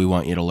 also, we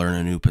want you to learn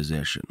a new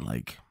position.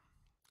 Like,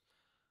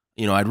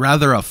 I'd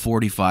rather a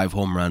 45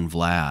 home run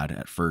Vlad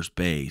at first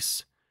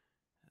base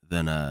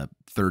than a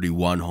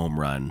 31 home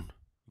run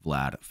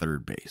Vlad at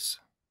third base.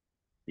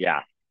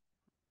 Yeah.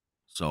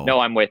 So no,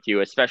 I'm with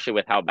you, especially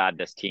with how bad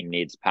this team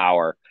needs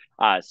power.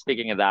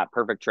 Speaking of that,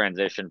 perfect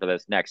transition for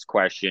this next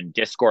question.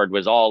 Discord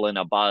was all in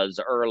a buzz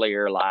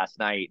earlier last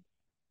night.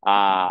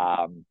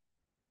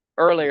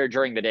 Earlier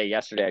during the day,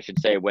 yesterday, I should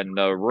say, when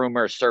the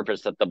rumors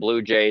surfaced that the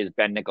Blue Jays,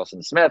 Ben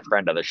Nicholson-Smith,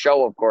 friend of the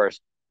show, of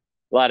course,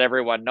 let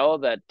everyone know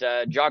that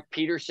Jock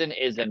Peterson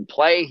is in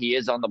play. He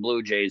is on the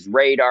Blue Jays'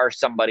 radar,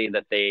 somebody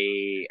that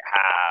they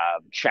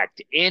have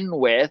checked in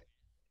with.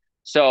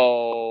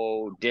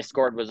 So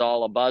Discord was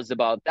all abuzz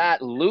about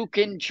that.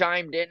 Lucan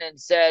chimed in and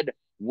said,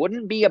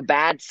 wouldn't be a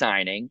bad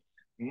signing.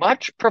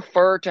 Much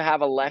prefer to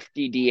have a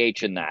lefty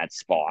DH in that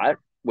spot,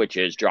 which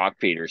is Jock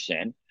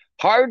Peterson.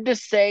 Hard to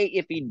say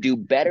if he'd do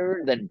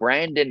better than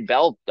Brandon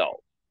Belt,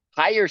 though.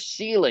 Higher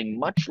ceiling,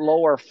 much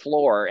lower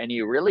floor, and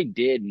he really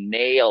did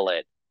nail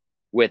it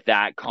with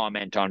that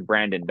comment on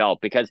Brandon Belt,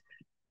 because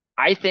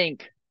I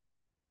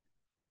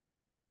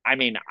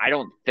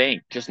don't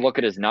think, just look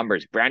at his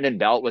numbers. Brandon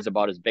Belt was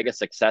about as big a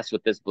success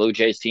with this Blue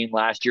Jays team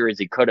last year as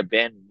he could have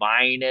been,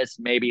 minus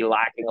maybe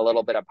lacking a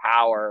little bit of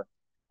power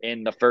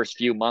in the first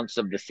few months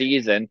of the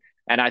season.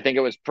 And I think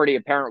it was pretty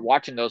apparent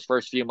watching those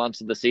first few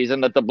months of the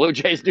season that the Blue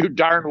Jays knew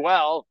darn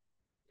well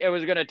it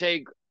was going to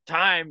take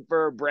time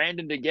for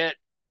Brandon to get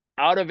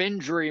out of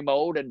injury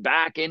mode and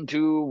back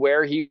into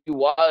where he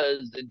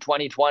was in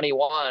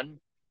 2021.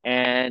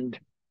 And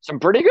some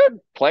pretty good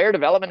player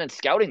development and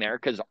scouting there.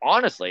 Because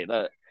honestly,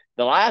 the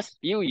last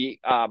few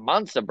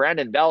months of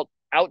Brandon Belt,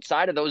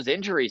 outside of those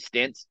injury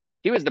stints,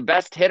 he was the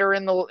best hitter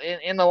in the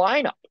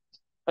lineup.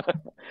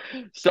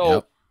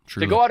 So Yep,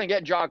 to truly. go out and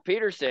get Jock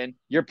Peterson,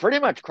 you're pretty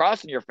much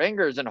crossing your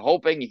fingers and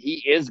hoping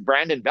he is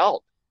Brandon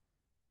Belt,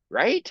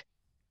 right?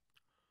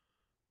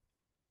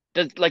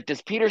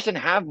 Does Peterson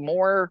have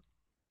more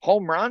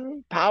home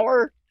run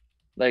power?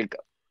 Like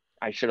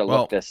I should have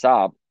looked Well, this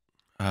up.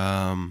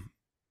 um,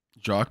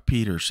 Jock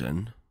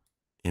Peterson,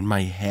 in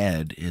my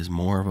head, is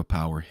more of a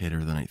power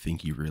hitter than I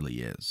think he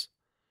really is.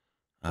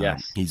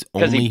 Yes, He's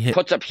because only he hit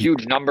puts up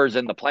huge numbers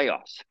in the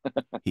playoffs.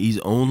 he's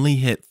only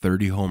hit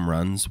 30 home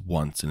runs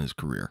once in his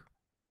career.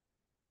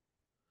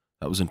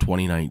 That was in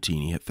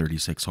 2019. He hit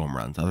 36 home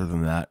runs. Other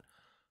than that,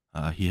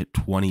 he hit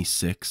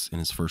 26 in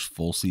his first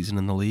full season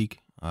in the league,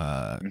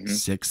 Mm-hmm.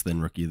 sixth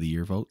in Rookie of the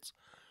Year votes.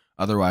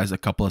 Otherwise, a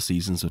couple of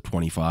seasons of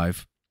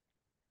 25,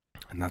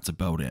 and that's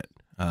about it.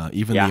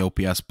 Even the Yeah,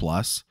 OPS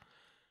plus,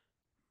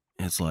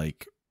 it's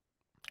like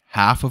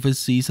half of his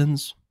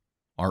seasons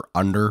are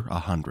under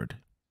 100.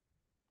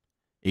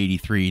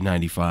 83,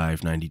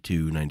 95,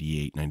 92,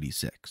 98,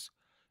 96.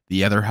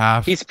 The other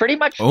half he's pretty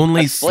much a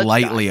only splits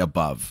slightly guy.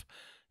 above.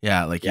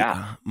 Yeah, like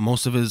Yeah,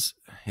 most of his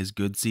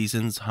good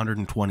seasons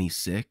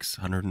 126,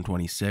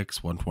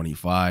 126,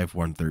 125,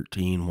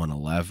 113,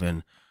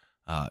 111.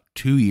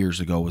 2 years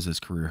ago was his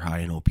career high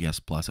in OPS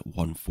plus at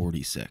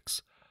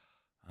 146.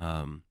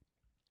 Um,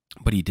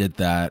 but he did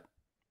that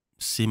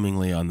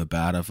seemingly on the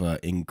bat of a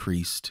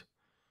increased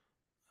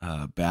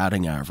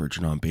batting average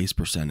and on base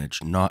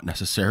percentage, not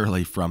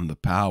necessarily from the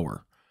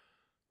power.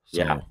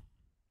 yeah. So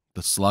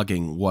the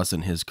slugging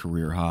wasn't his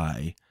career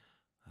high,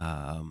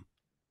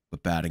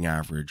 but batting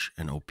average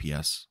and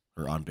OPS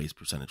or on base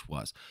percentage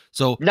was.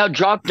 So Now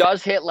Jock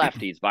does hit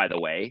lefties, by the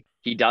way.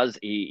 He does.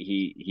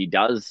 He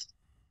does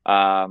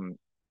um,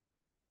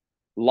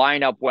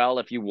 line up well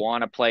if you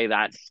want to play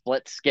that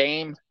splits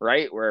game,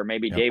 right? Where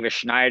maybe yep, Davis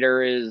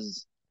Schneider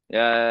is,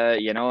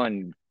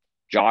 and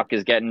Jock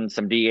is getting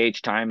some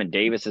DH time, and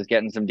Davis is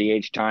getting some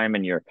DH time,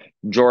 and your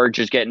George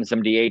is getting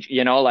some DH.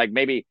 Like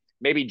maybe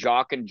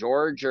Jock and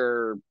George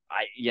are,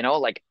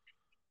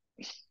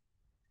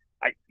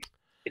 I.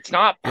 It's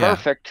not yeah,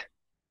 perfect.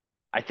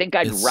 I think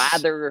I'd it's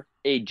rather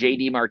a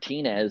JD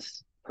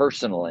Martinez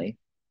personally.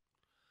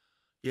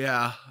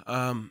 yeah.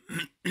 How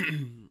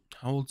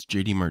old's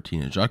JD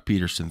Martinez? Jock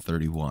Peterson,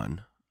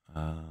 31.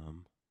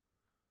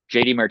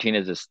 JD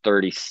Martinez is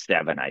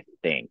 37, I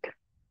think.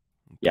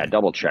 Yeah, Okay.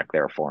 double check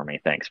there for me.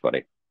 Thanks,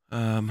 buddy.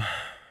 Um,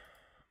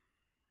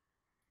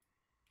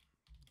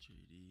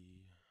 JD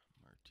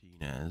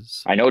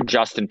Martinez. I know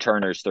Justin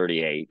Turner's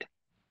 38,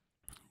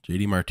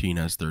 JD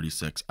Martinez,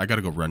 36. I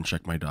gotta go run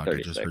check my doc. I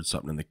just 36. heard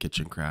something in the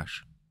kitchen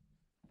crash.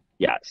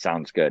 Yeah,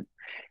 sounds good.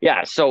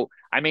 Yeah, so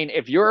I mean,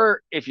 if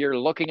you're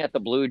looking at the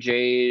Blue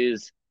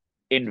Jays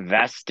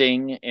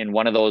investing in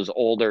one of those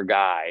older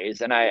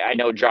guys, and I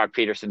know Jock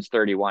Peterson's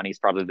 31, he's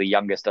probably the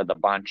youngest of the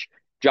bunch.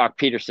 Jock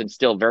Peterson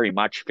still very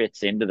much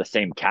fits into the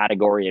same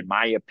category, in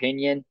my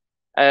opinion,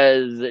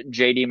 as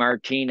JD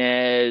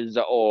Martinez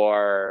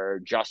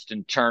or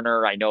Justin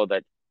Turner. I know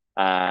that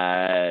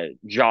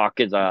Jock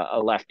is a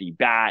lefty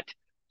bat.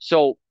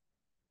 So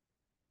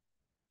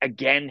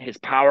again, his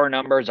power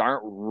numbers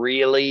aren't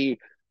really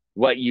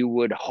what you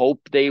would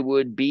hope they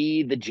would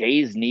be. The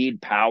Jays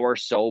need power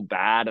so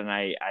bad, and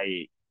I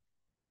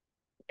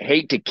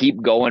hate to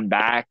keep going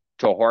back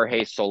to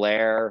Jorge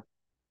Soler,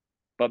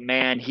 but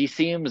man, he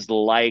seems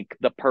like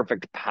the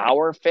perfect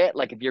power fit.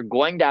 Like if you're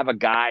going to have a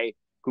guy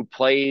who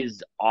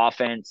plays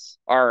offense,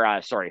 or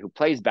who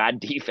plays bad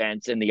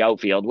defense in the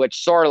outfield,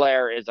 which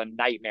Soler is a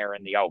nightmare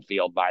in the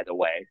outfield, by the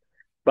way.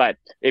 But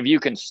if you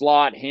can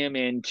slot him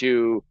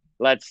into,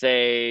 let's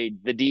say,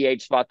 the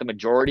DH spot the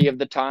majority of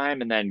the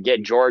time, and then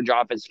get George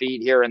off his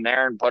feet here and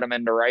there and put him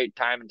into right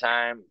time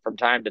from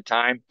time to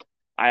time,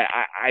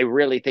 I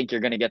really think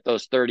you're going to get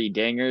those 30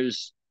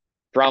 dingers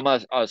from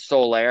a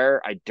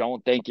Soler. I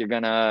don't think you're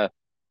going to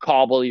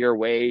cobble your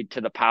way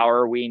to the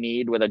power we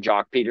need with a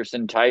Jock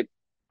Peterson type.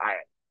 I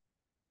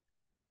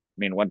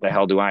mean, what the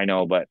hell do I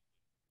know? But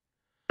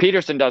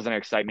Peterson doesn't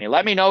excite me.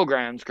 Let me know,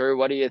 Grams Crew.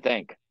 What do you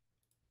think?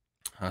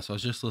 So I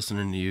was just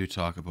listening to you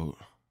talk about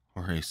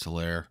Jorge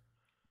Soler.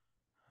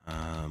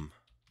 Um,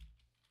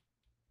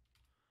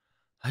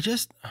 I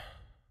just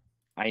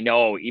I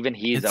know even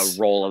he's a it's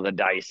roll of the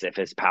dice if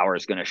his power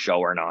is going to show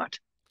or not.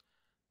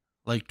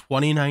 like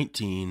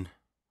 2019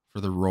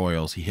 for the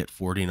Royals. He hit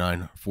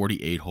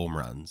 48 home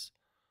runs.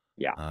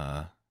 Yeah.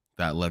 Uh,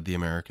 that led the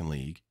American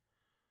League.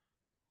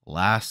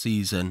 Last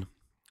season,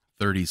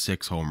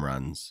 36 home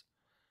runs.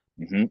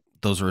 Mm-hmm.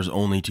 Those were his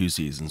only 2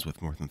 seasons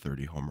with more than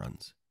 30 home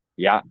runs.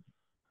 Yeah.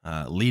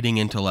 Leading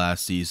into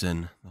last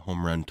season, the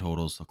home run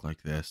totals look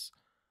like this: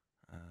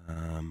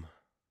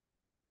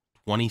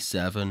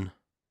 27,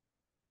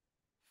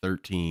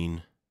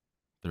 13,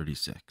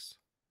 36.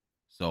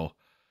 So,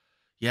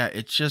 yeah,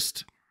 it's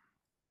just,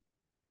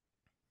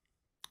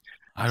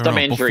 I don't Some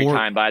know. injury Before,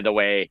 time, by the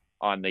way,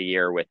 on the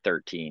year with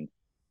 13.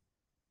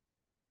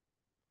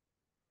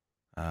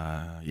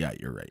 Yeah,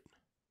 you're right.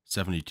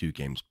 72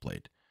 games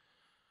played.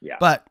 Yeah.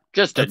 But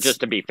Just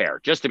to be fair.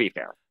 Just to be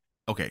fair.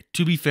 Okay,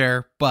 to be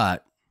fair,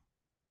 but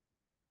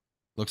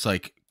looks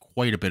like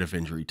quite a bit of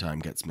injury time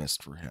gets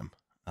missed for him.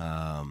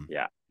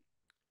 Yeah.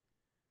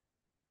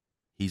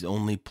 He's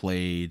only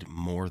played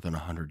more than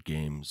 100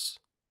 games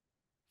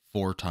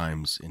 4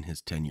 times in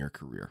his 10-year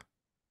career.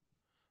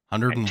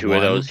 And two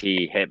of those 101.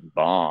 he hit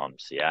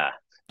bombs. Yeah.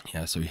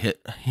 Yeah, so he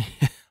hit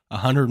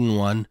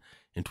 101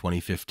 in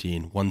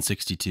 2015,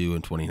 162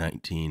 in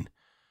 2019.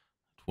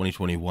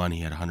 2021, he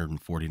had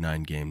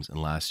 149 games,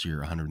 and last year,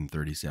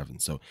 137.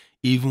 So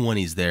even when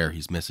he's there,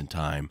 he's missing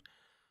time.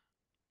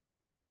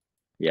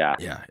 Yeah.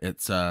 Yeah,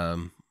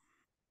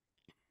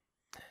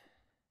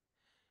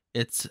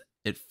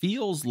 it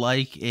feels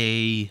like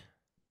a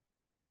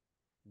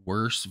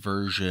worse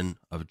version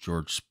of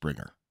George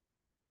Springer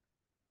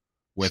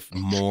with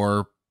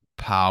more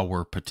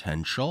power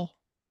potential,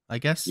 I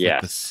guess. Like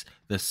Yes.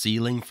 the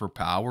ceiling for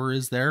power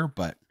is there,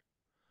 but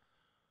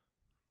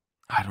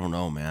I don't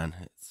know,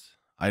 man.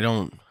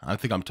 I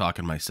think I'm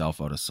talking myself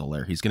out of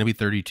Soler. He's going to be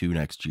 32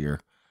 next year.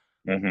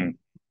 Mm-hmm.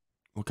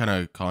 What kind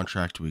of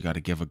contract do we got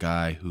to give a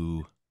guy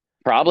who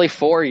Probably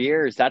 4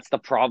 years. That's the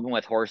problem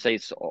with Jorge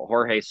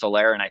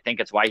Soler, and I think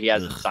it's why he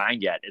hasn't ugh,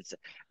 signed yet. It's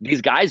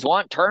these guys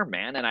want term,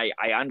 man, and I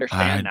I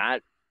understand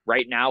that.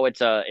 Right now,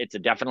 it's a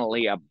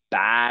definitely a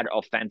bad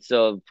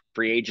offensive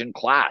free agent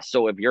class.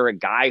 So if you're a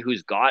guy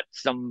who's got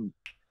some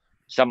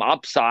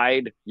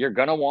upside, you're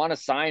gonna want to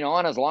sign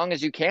on as long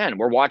as you can.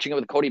 We're watching it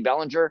with Cody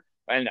Bellinger,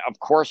 and of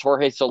course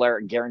Jorge Soler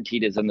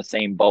guaranteed is in the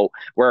same boat.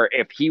 Where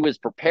if he was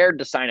prepared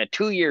to sign a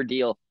 2-year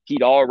deal,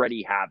 he'd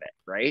already have it,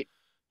 right?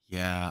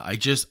 yeah, I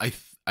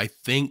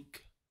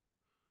think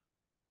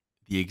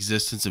the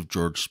existence of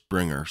George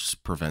Springer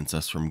prevents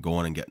us from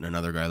going and getting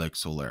another guy like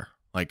Soler.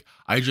 Like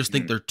I just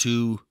think Mhm. they're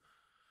too.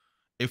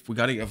 If we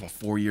got to give a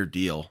 4-year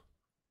deal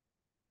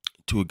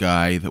to a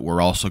guy that we're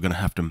also going to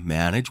have to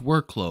manage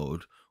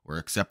workload or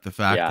accept the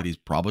fact Yeah. that he's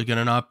probably going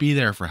to not be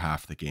there for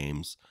half the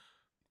games.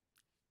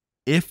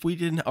 If we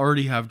didn't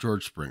already have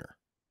George Springer,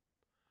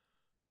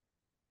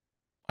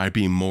 I'd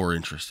be more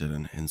interested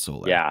in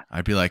Soler. Yeah.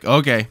 I'd be like,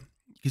 okay,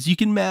 because you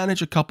can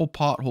manage a couple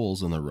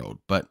potholes in the road,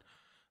 but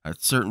at a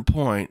certain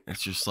point,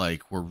 it's just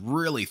like we're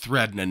really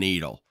threading a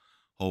needle,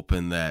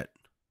 hoping that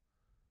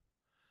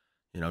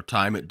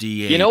time at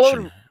You know DH what?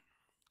 and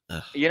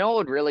ugh, You know what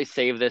would really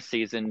save this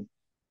season,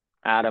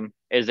 Adam,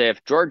 is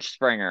if George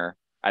Springer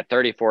at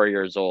 34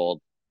 years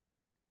old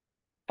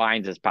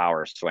finds his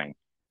power swing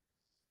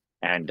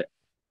and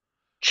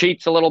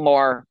cheats a little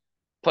more,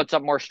 puts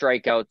up more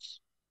strikeouts,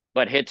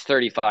 but hits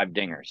 35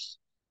 dingers.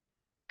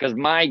 Because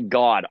my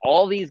God,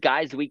 all these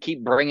guys we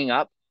keep bringing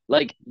up,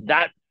 like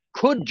that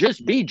could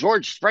just be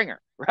George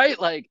Springer, right?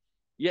 Like,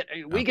 yeah,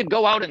 yeah, we could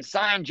go out and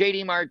sign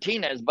JD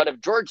Martinez, but if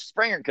George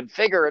Springer could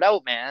figure it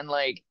out, man,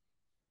 like,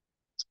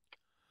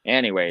 yeah,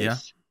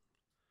 anyways,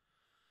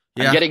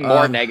 I'm yeah. getting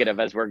more negative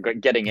as we're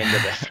getting into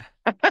this.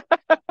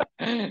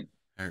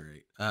 All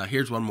right.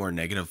 Here's one more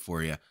negative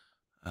for you.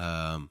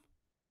 Um,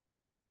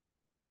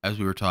 as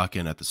we were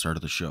talking at the start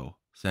of the show,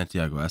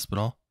 Santiago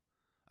Espinal,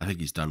 I think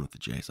he's done with the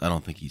Jays.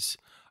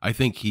 I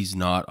think he's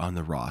not on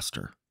the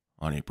roster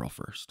on April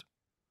 1st.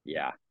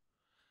 Yeah.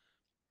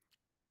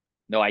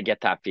 No, I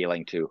get that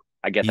feeling too.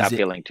 I get He's that in,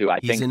 feeling too. I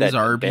he's think in his that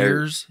ARB they're,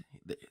 years.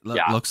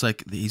 yeah. Looks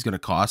like he's going to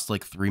cost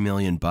like $3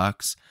 million,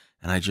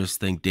 and I just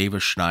think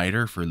Davis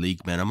Schneider for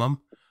league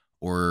minimum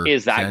or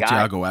Is that guy?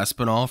 Santiago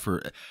Espinal for.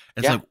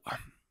 It's Yeah.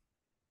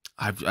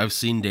 like I've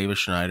seen Davis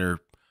Schneider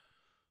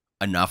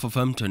enough of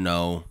him to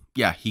know,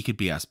 yeah, he could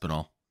be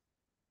Espinal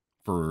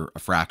for a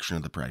fraction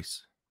of the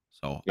price.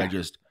 So Yeah.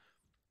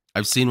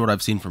 I've seen what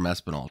I've seen from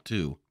Espinal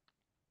too,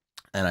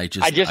 and I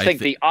just I think think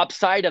the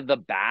upside of the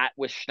bat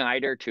with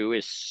Schneider too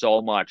is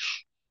so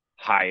much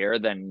higher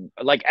than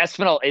like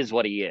Espinal is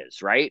what he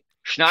is, right?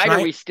 Schneider,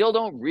 Schneider we still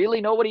don't really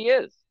know what he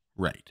is.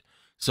 right.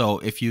 So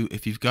if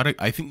you've got it,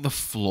 I think the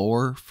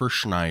floor for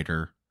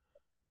Schneider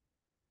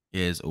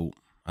is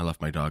I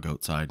left my dog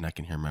outside and I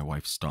can hear my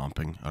wife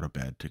stomping out of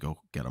bed to go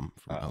get him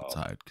from Oh,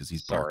 outside because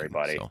he's sorry, barking.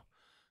 buddy. So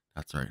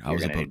that's all right. I You're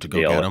was gonna about need to to go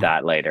deal get with him.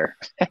 that later.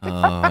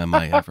 Oh, am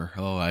I ever?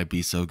 Oh, I'd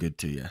be so good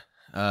to you.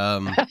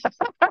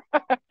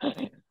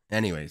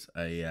 Anyways,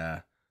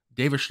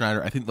 Davis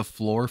Schneider. I think the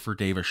floor for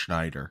Davis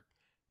Schneider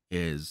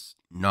is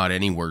not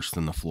any worse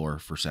than the floor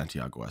for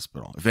Santiago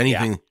Espinal. If Yeah,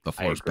 anything, the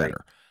I floor's agree.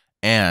 better.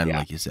 And Yeah.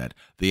 like you said,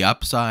 the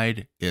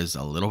upside is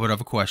a little bit of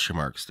a question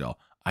mark still.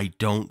 I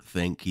don't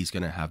think he's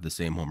going to have the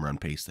same home run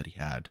pace that he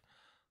had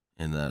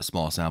in the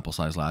small sample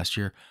size last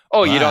year.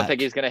 Oh, you don't think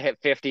But he's gonna hit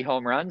 50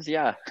 home runs?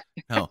 Yeah.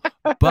 no,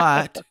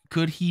 but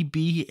could he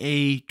be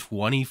a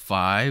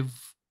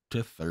 25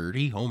 to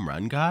 30 home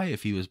run guy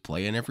if he was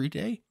playing every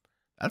day?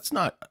 That's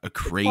not a It's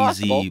possible.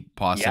 crazy Yeah.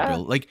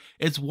 possibility. Like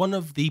it's one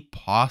of the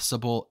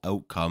possible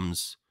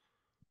outcomes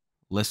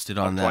listed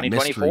Of on that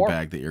mystery 2024.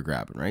 bag that you're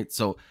grabbing, right?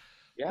 So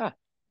Yeah.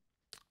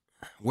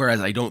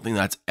 whereas I don't think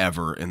that's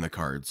ever in the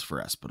cards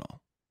for Espinal.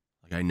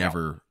 Like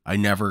No. I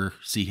never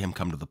see him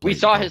come to the We plate and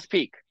saw go, his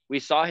peak. We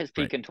saw his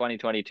right, peak in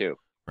 2022.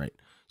 right.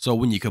 So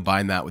when you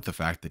combine that with the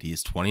fact that he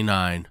is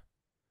 29,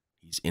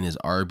 he's in his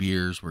ARB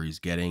years where he's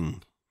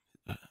getting,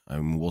 I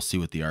mean, we'll see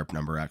what the ARB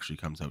number actually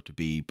comes out to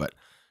be, but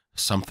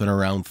something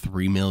around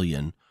 3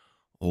 million.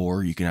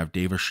 Or you can have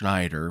Davis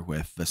Schneider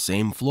with the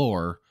same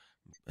floor,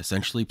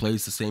 essentially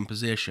plays the same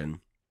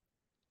position,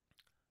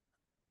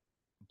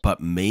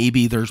 but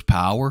maybe there's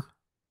power.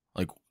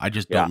 Like, I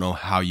just Yeah. don't know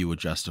how you would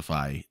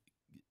justify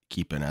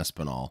keeping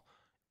Espinal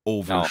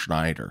over No.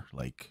 Schneider.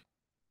 Like,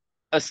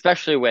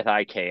 Especially with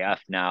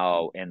IKF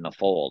now in the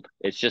fold.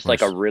 It's of just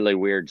like a course, really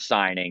weird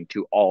signing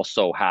to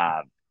also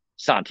have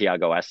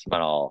Santiago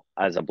Espinal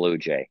as a Blue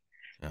Jay.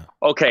 yeah.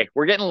 Okay,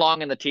 we're getting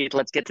long in the teeth.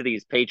 Let's get to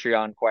these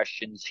Patreon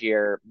questions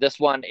here. This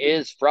one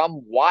is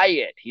from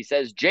Wyatt. He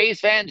says,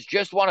 Jays fans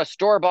just want a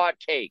store-bought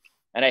cake,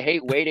 and I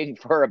hate waiting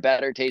for a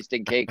better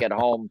tasting cake at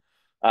home.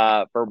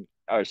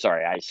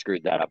 Sorry, I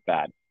screwed that up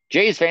bad.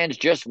 Jays fans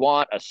just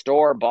want a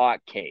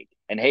store-bought cake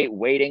and hate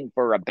waiting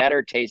for a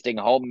better tasting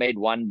homemade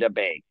one to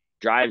bake.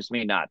 Drives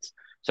me nuts.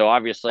 So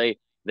obviously,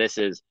 this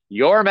is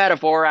your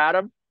metaphor,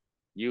 Adam.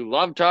 You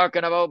love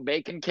talking about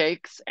baking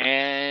cakes,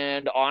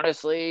 and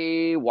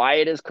honestly,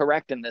 Wyatt is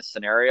correct in this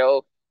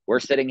scenario. We're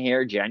sitting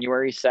here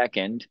January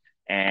 2nd,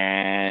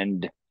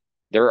 and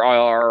there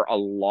are a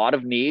lot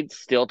of needs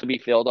still to be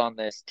filled on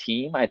this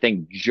team. I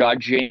think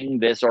judging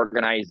this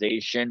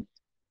organization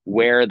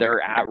where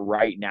they're at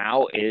right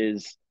now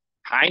is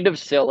kind of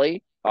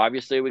silly.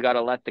 Obviously, we got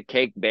to let the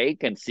cake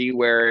bake and see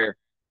where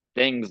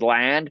things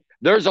land.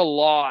 There's a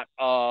lot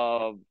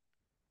of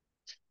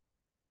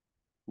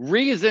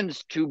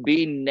reasons to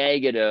be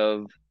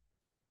negative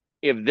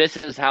if this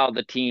is how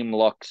the team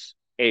looks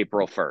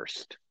April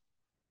 1st.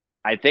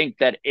 I think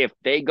that if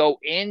they go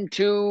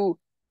into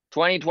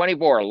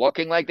 2024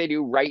 looking like they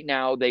do right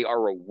now, they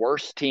are a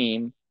worse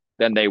team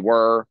than they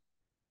were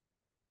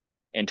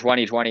in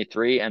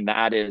 2023, and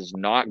that is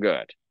not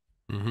good.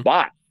 Mm-hmm.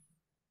 But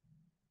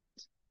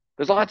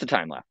there's lots of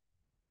time left.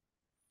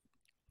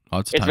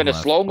 Lots of It's time been a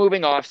left. slow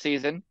moving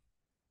offseason.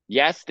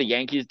 Yes, the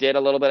Yankees did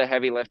a little bit of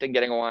heavy lifting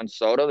getting Juan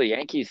Soto. The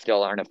Yankees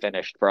still aren't a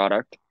finished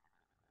product.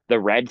 The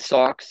Red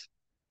Sox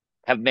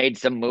have made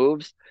some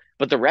moves,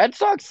 but the Red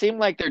Sox seem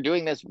like they're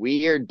doing this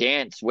weird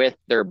dance with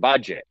their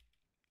budget.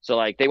 So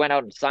like they went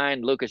out and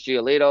signed Lucas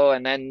Giolito,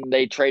 and then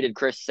they traded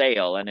Chris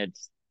Sale, and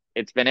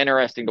it's been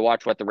interesting to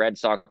watch what the Red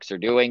Sox are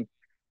doing.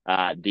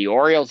 The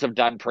Orioles have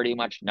done pretty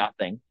much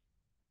nothing.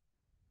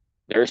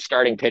 Their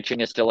starting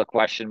pitching is still a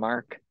question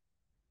mark.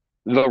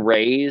 The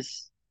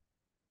Rays,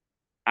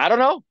 I don't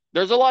know.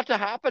 There's a lot to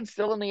happen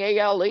still in the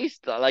AL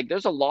East. Like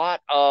there's a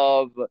lot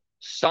of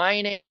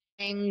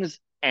signings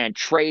and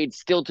trades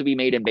still to be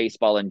made in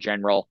baseball in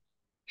general.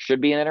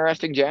 Should be an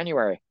interesting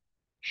January.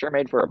 Sure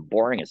made for a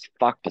boring as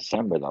fuck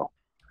December though.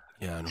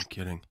 Yeah, no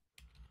kidding.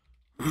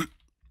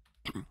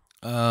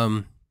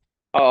 um,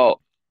 Oh,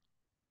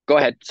 go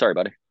ahead. Sorry,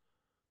 buddy.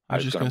 I I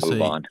was was just going gonna to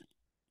move say on.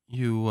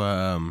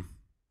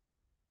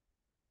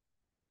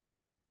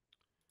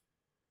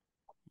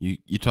 you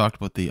you talked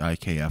about the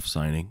IKF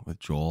signing with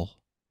Joel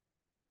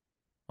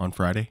on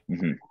Friday.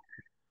 Mm-hmm.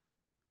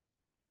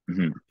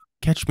 Mm-hmm.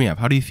 Catch me up.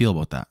 How do you feel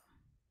about that?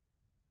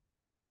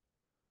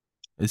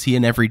 Is he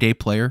an everyday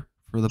player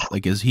for the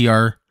like? Is he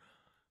our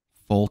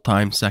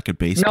full-time second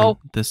baseman No,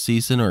 this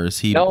season, or is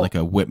he no. like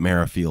a Whit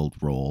Merrifield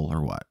role,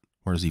 or what?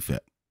 Where does he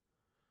fit?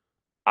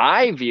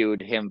 I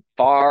viewed him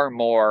far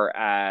more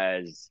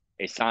as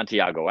a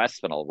Santiago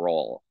Espinal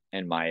role,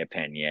 in my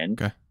opinion.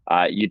 Okay.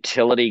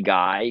 Utility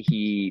guy.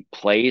 He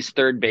plays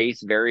third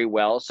base very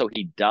well, so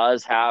he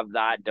does have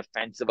that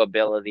defensive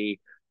ability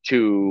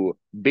to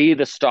be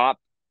the stop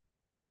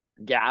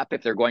gap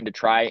if they're going to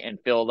try and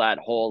fill that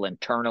hole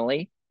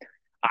internally.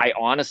 I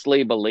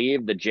honestly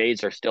believe the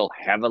Jays are still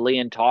heavily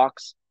in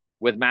talks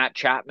with Matt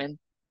Chapman.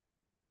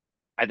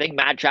 I think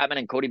Matt Chapman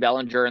and Cody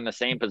Bellinger are in the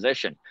same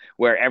position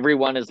where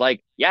everyone is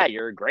like, yeah,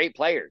 you're great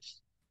players.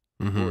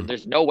 Mm-hmm.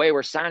 There's no way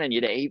we're signing you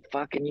to 8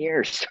 fucking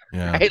years,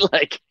 Yeah. right?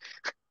 Like,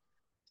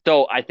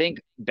 so I think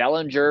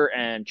Bellinger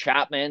and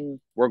Chapman,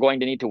 we're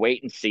going to need to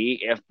wait and see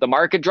if the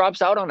market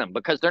drops out on them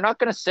because they're not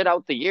going to sit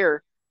out the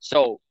year.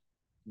 So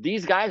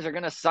these guys are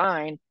going to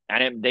sign,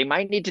 and they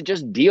might need to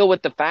just deal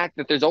with the fact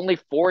that there's only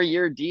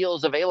 4-year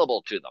deals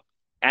available to them.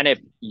 And if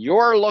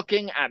you're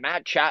looking at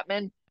Matt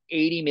Chapman,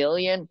 80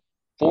 million,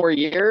 4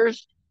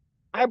 years,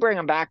 I bring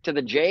him back to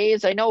the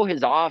Jays. I know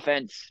his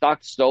offense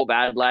sucked so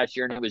bad last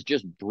year, and it was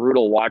just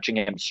brutal watching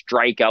him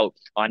strike out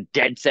on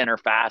dead center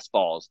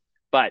fastballs.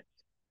 But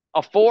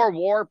a 4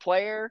 WAR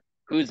player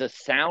who's a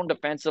sound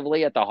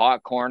defensively at the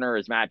hot corner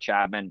is Matt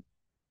Chapman.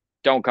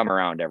 Don't come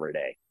around every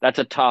day. That's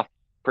a tough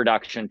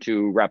production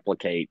to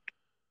replicate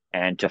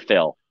and to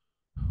fill.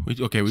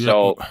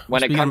 So We're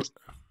when it speaking. comes,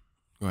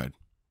 Go ahead.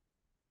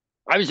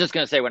 I was just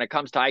going to say, when it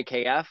comes to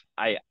IKF,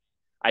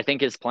 I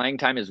think his playing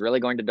time is really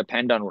going to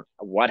depend on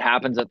what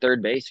happens at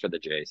third base for the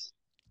Jays.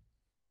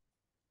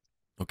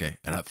 Okay,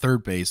 and at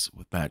third base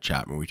with Matt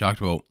Chapman, we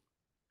talked about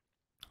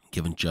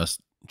giving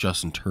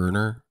Justin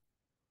Turner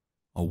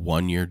a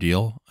 1-year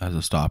deal as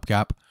a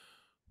stopgap.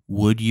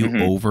 Would you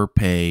Mm-hmm.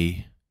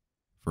 overpay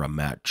for a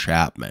Matt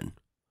Chapman?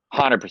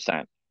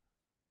 100%.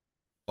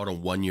 On a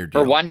 1 year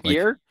for deal. 1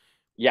 year.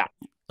 Yeah.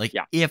 Like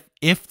Yeah.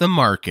 if the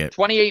market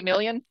 28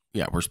 million.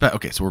 Yeah,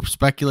 okay, so we're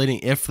speculating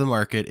if the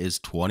market is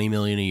 $20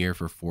 million a year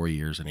for 4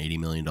 years, an $80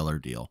 million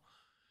deal.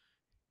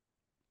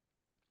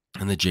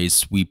 And the Jays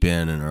sweep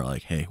in and are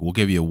like, hey, we'll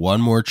give you one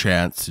more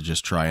chance to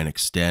just try and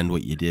extend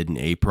what you did in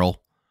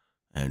April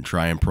and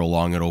try and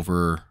prolong it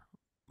over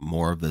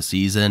more of the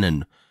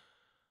season.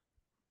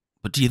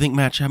 But do you think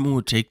Matt Chapman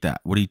would take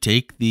that? Would he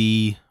take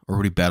or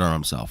would he bet on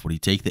himself? Would he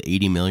take the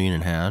 $80 million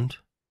in hand?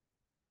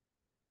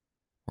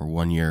 Or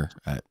 1 year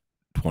at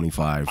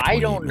 25, I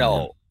 28 don't million?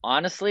 know.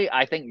 Honestly,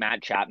 I think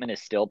Matt Chapman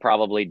is still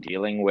probably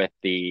dealing with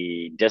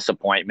the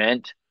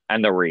disappointment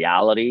and the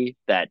reality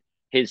that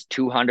his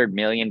 $200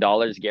 million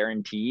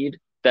guaranteed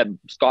that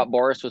Scott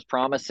Boras was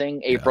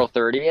promising Yeah. April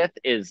 30th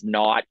is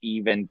not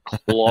even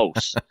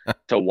close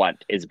to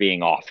what is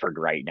being offered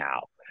right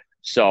now.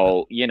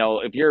 So,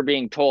 if you're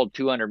being told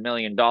 $200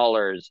 million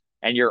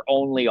and your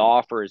only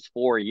offer is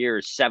 4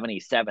 years,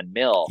 77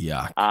 mil,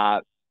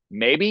 Yuck.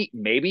 maybe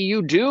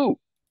you do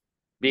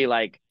be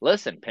like,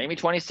 listen, pay me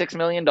 $26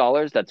 million.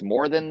 That's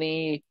more than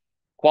the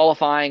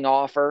qualifying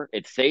offer.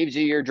 It saves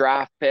you your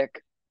draft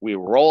pick. We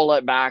roll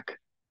it back,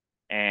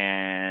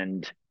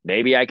 and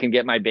maybe I can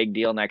get my big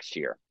deal next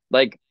year.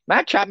 Like,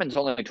 Matt Chapman's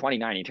only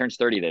 29. He turns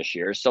 30 this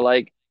year.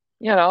 So,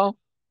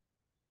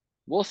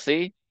 we'll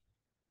see.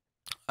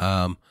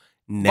 By the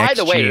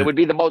Next way, it year, would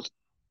be the most.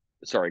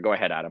 Sorry, go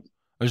ahead, Adam.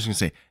 I was just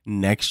going to say,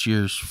 next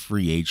year's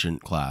free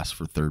agent class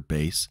for third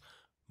base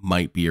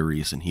might be a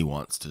reason he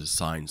wants to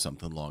sign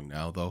something long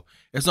now, though.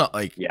 It's not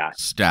like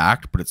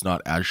stacked, but it's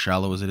not as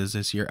shallow as it is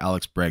this year.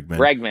 Alex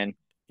Bregman,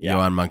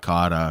 Yohan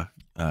Moncada,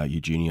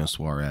 Eugenio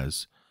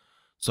Suarez.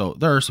 So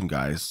there are some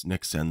guys.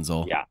 Nick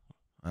Senzel. Yeah.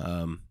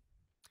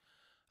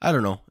 I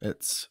don't know.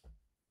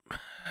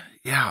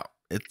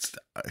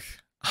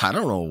 I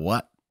don't know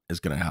what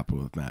is going to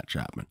happen with Matt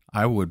Chapman.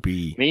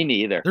 Me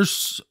neither.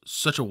 There's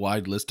such a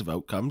wide list of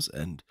outcomes,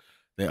 and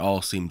they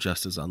all seem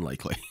just as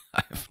unlikely.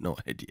 I have no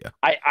idea.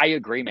 I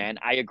agree, man.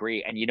 I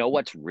agree. And you know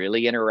what's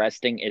really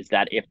interesting is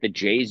that if the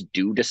Jays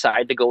do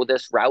decide to go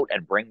this route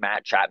and bring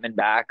Matt Chapman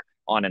back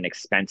on an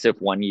expensive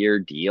 1 year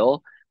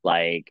deal,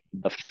 like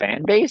the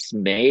fan base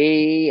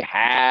may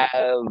have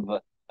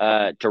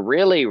to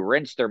really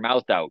rinse their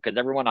mouth out because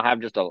everyone will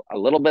have just a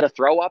little bit of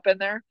throw up in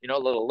there, a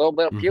little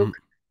bit of puke.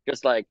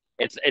 Just like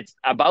it's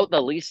about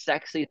the least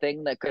sexy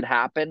thing that could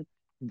happen.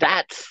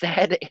 That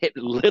said, it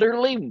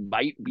literally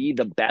might be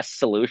the best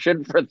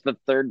solution for the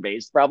third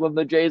base problem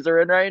the Jays are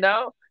in right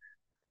now.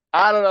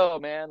 I don't know,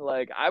 man.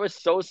 Like, I was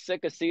so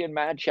sick of seeing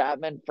Matt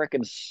Chapman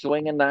freaking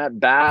swinging that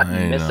bat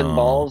and missing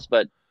balls.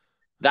 But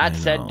that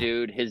said,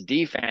 dude, his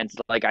defense,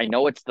 like, I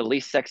know it's the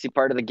least sexy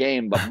part of the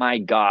game, but my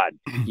God,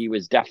 he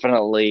was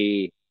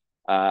definitely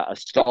a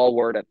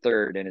stalwart at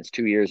third in his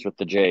 2 years with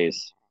the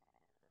Jays.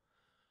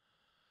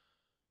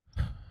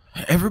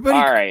 Everybody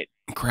all right.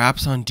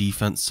 craps on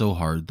defense so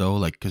hard, though,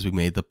 like, because we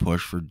made the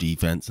push for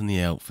defense in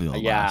the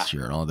outfield last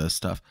year and all this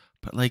stuff.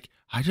 But, like,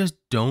 I just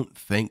don't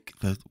think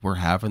that we're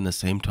having the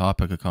same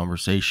topic of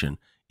conversation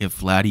if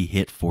Vladdy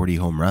hit 40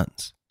 home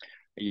runs.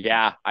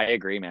 Yeah, I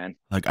agree, man.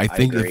 Like, I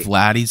think if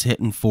Vladdy's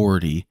hitting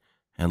 40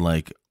 and,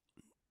 like,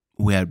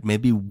 we had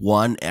maybe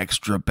one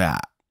extra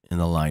bat in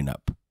the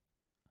lineup,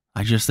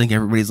 I just think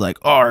everybody's like,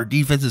 oh, our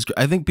defense is good.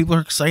 I think people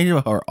are excited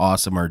about how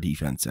awesome our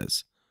defense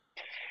is.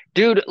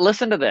 Dude,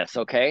 listen to this,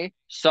 okay?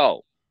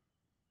 So,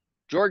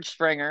 George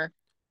Springer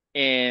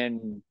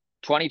in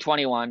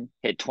 2021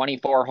 hit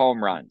 24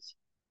 home runs.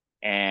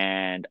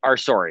 I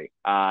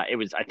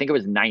think it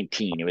was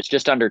 19. It was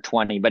just under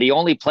 20, but he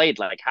only played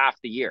like half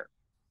the year.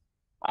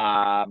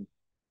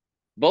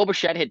 Bo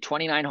Bichette hit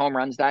 29 home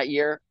runs that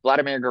year.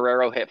 Vladimir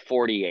Guerrero hit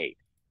 48.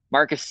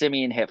 Marcus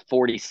Semien hit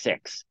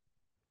 46.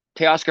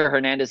 Teoscar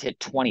Hernandez hit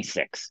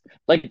 26.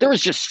 Like, there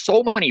was just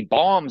so many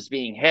bombs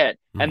being hit.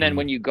 And then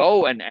when you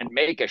go and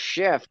make a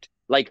shift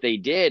like they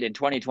did in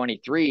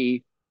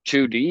 2023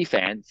 to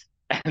defense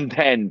and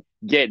then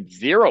get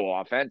zero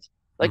offense,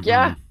 like,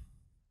 yeah,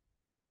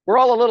 we're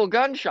all a little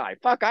gun shy.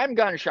 Fuck, I'm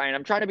gun shy, and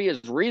I'm trying to be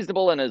as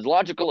reasonable and as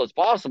logical as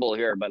possible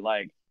here. But,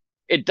 like,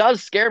 it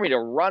does scare me to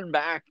run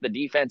back the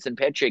defense and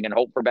pitching and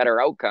hope for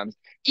better outcomes.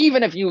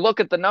 Even if you look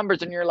at the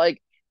numbers and you're like,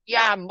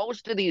 yeah,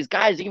 most of these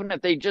guys, even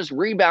if they just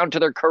rebound to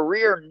their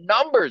career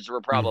numbers, were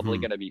probably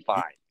going to be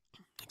fine.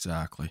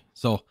 Exactly.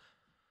 So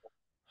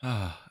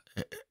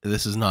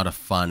this is not a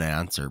fun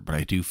answer, but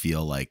I do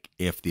feel like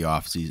if the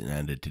offseason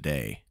ended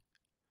today,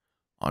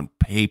 on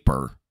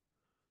paper,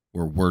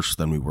 we're worse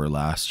than we were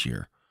last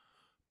year.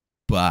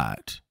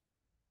 But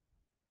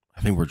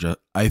I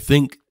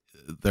think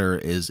there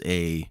is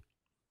a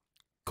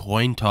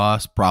coin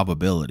toss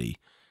probability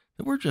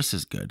that we're just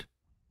as good.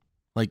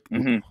 Like,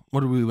 what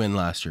did we win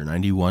last year?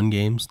 91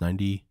 games?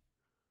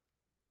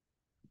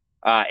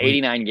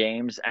 89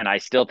 games, and I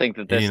still think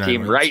that this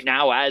team wins right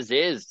now, as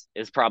is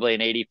probably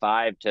an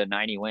 85 to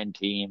 90 win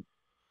team.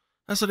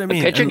 That's what I mean.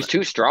 The pitching's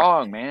too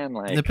strong, man.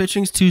 Like, the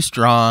pitching's too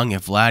strong.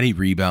 If Vladdy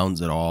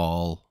rebounds at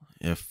all,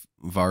 if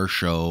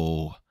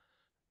Varsho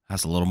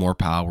has a little more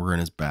power in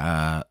his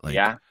bat,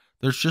 like,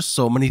 there's just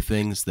so many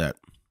things that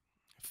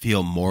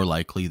feel more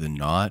likely than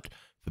not.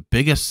 The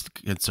biggest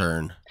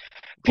concern,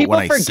 but when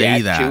People I say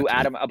forget that, too,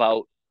 Adam,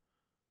 about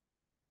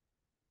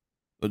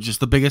just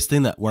the biggest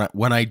thing that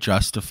when I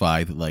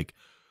justify that, like,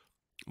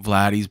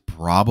 Vladdy's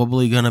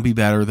probably going to be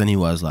better than he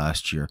was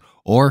last year,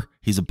 or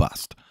he's a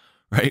bust,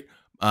 right?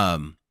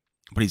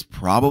 But he's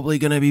probably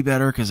going to be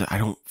better because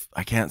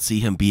I can't see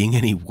him being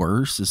any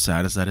worse, as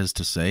sad as that is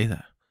to say.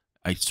 That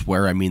I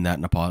swear I mean that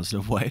in a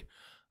positive way.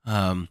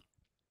 But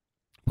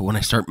when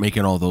I start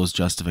making all those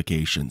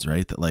justifications,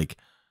 right, that like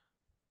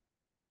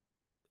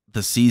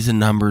the season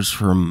numbers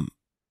from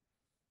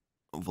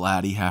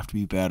Vladdy have to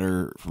be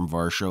better, from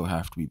Varsho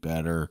have to be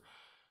better.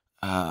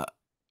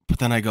 But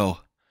then I go,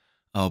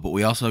 oh, but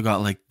we also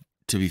got, like,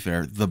 to be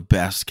fair, the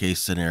best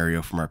case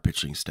scenario from our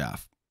pitching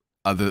staff,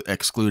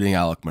 excluding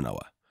Alec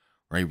Manoah,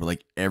 right? Where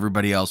like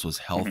everybody else was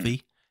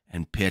healthy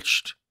and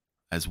pitched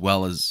as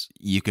well as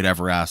you could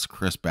ever ask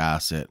Chris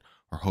Bassett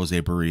or Jose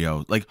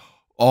Barrio. Like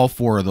all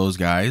four of those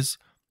guys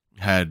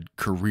had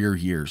career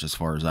years as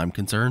far as I'm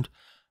concerned.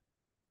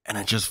 And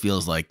it just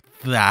feels like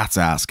that's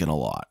asking a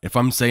lot. If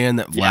I'm saying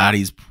that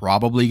Vladdy's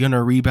probably going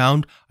to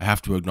rebound, I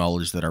have to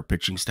acknowledge that our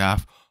pitching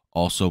staff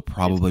also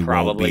probably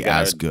won't be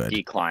as good.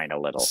 Decline a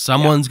little.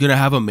 Someone's going to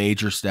have a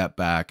major step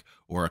back,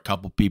 or a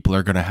couple people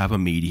are going to have a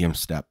medium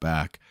step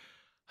back.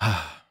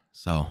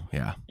 So,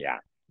 yeah. Yeah.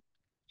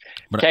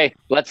 Okay,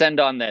 let's end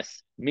on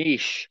this.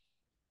 Mish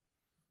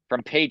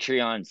from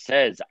Patreon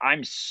says,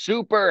 I'm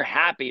super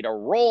happy to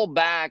roll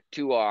back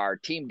to our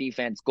team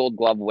defense Gold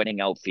Glove winning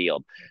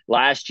outfield.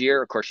 Last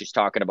year, of course, she's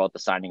talking about the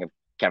signing of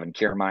Kevin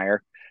Kiermaier.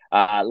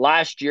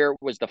 Last year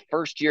was the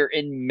first year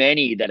in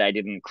many that I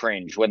didn't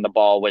cringe when the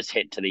ball was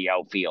hit to the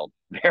outfield.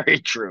 Very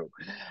true.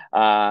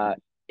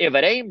 If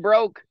it ain't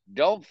broke,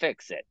 don't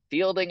fix it.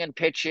 Fielding and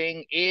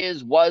pitching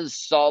was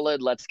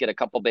solid. Let's get a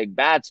couple big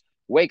bats,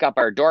 wake up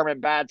our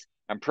dormant bats,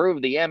 and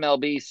prove the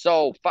MLB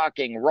so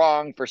fucking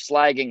wrong for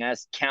slagging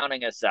us,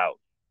 counting us out.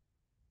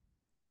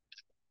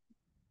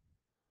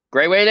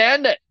 Great way to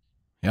end it.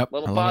 Yep.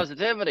 Little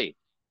positivity.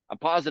 A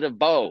positive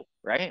bow,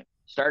 right?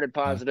 Started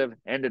positive,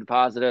 ended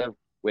positive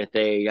with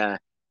a,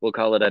 we'll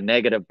call it a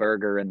negative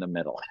burger in the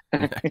middle.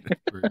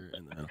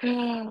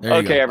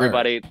 Okay,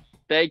 everybody. Right.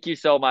 Thank you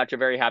so much. A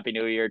very happy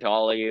new year to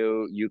all of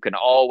you. You can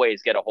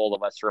always get a hold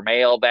of us for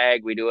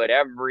mailbag. We do it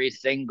every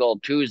single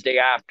Tuesday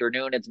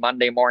afternoon. It's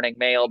Monday morning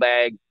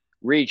mailbag.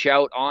 Reach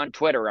out on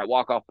Twitter at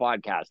Walk Off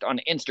Podcast, on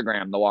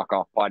Instagram, the Walk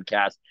Off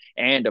Podcast,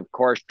 and of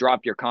course,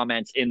 drop your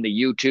comments in the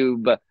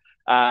YouTube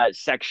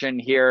section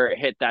here.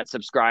 Hit that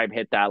subscribe,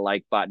 hit that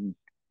like button.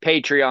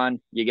 Patreon,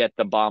 you get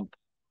the bump.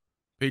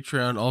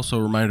 Patreon, also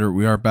a reminder,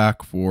 we are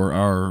back for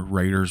our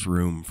Writers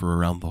Room for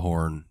Around the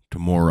Horn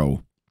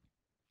tomorrow.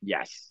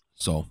 Yes.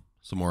 So,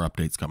 some more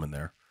updates coming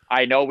there.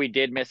 I know we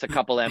did miss a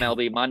couple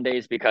MLB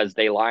Mondays because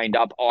they lined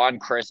up on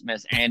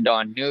Christmas and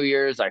on New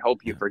Year's. I hope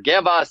you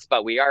forgive us,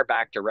 but we are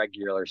back to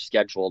regular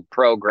scheduled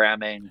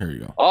programming. Here you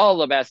go. All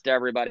the best,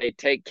 everybody.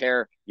 Take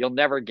care. You'll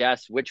never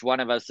guess which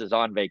one of us is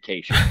on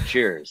vacation.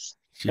 Cheers.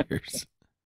 Cheers.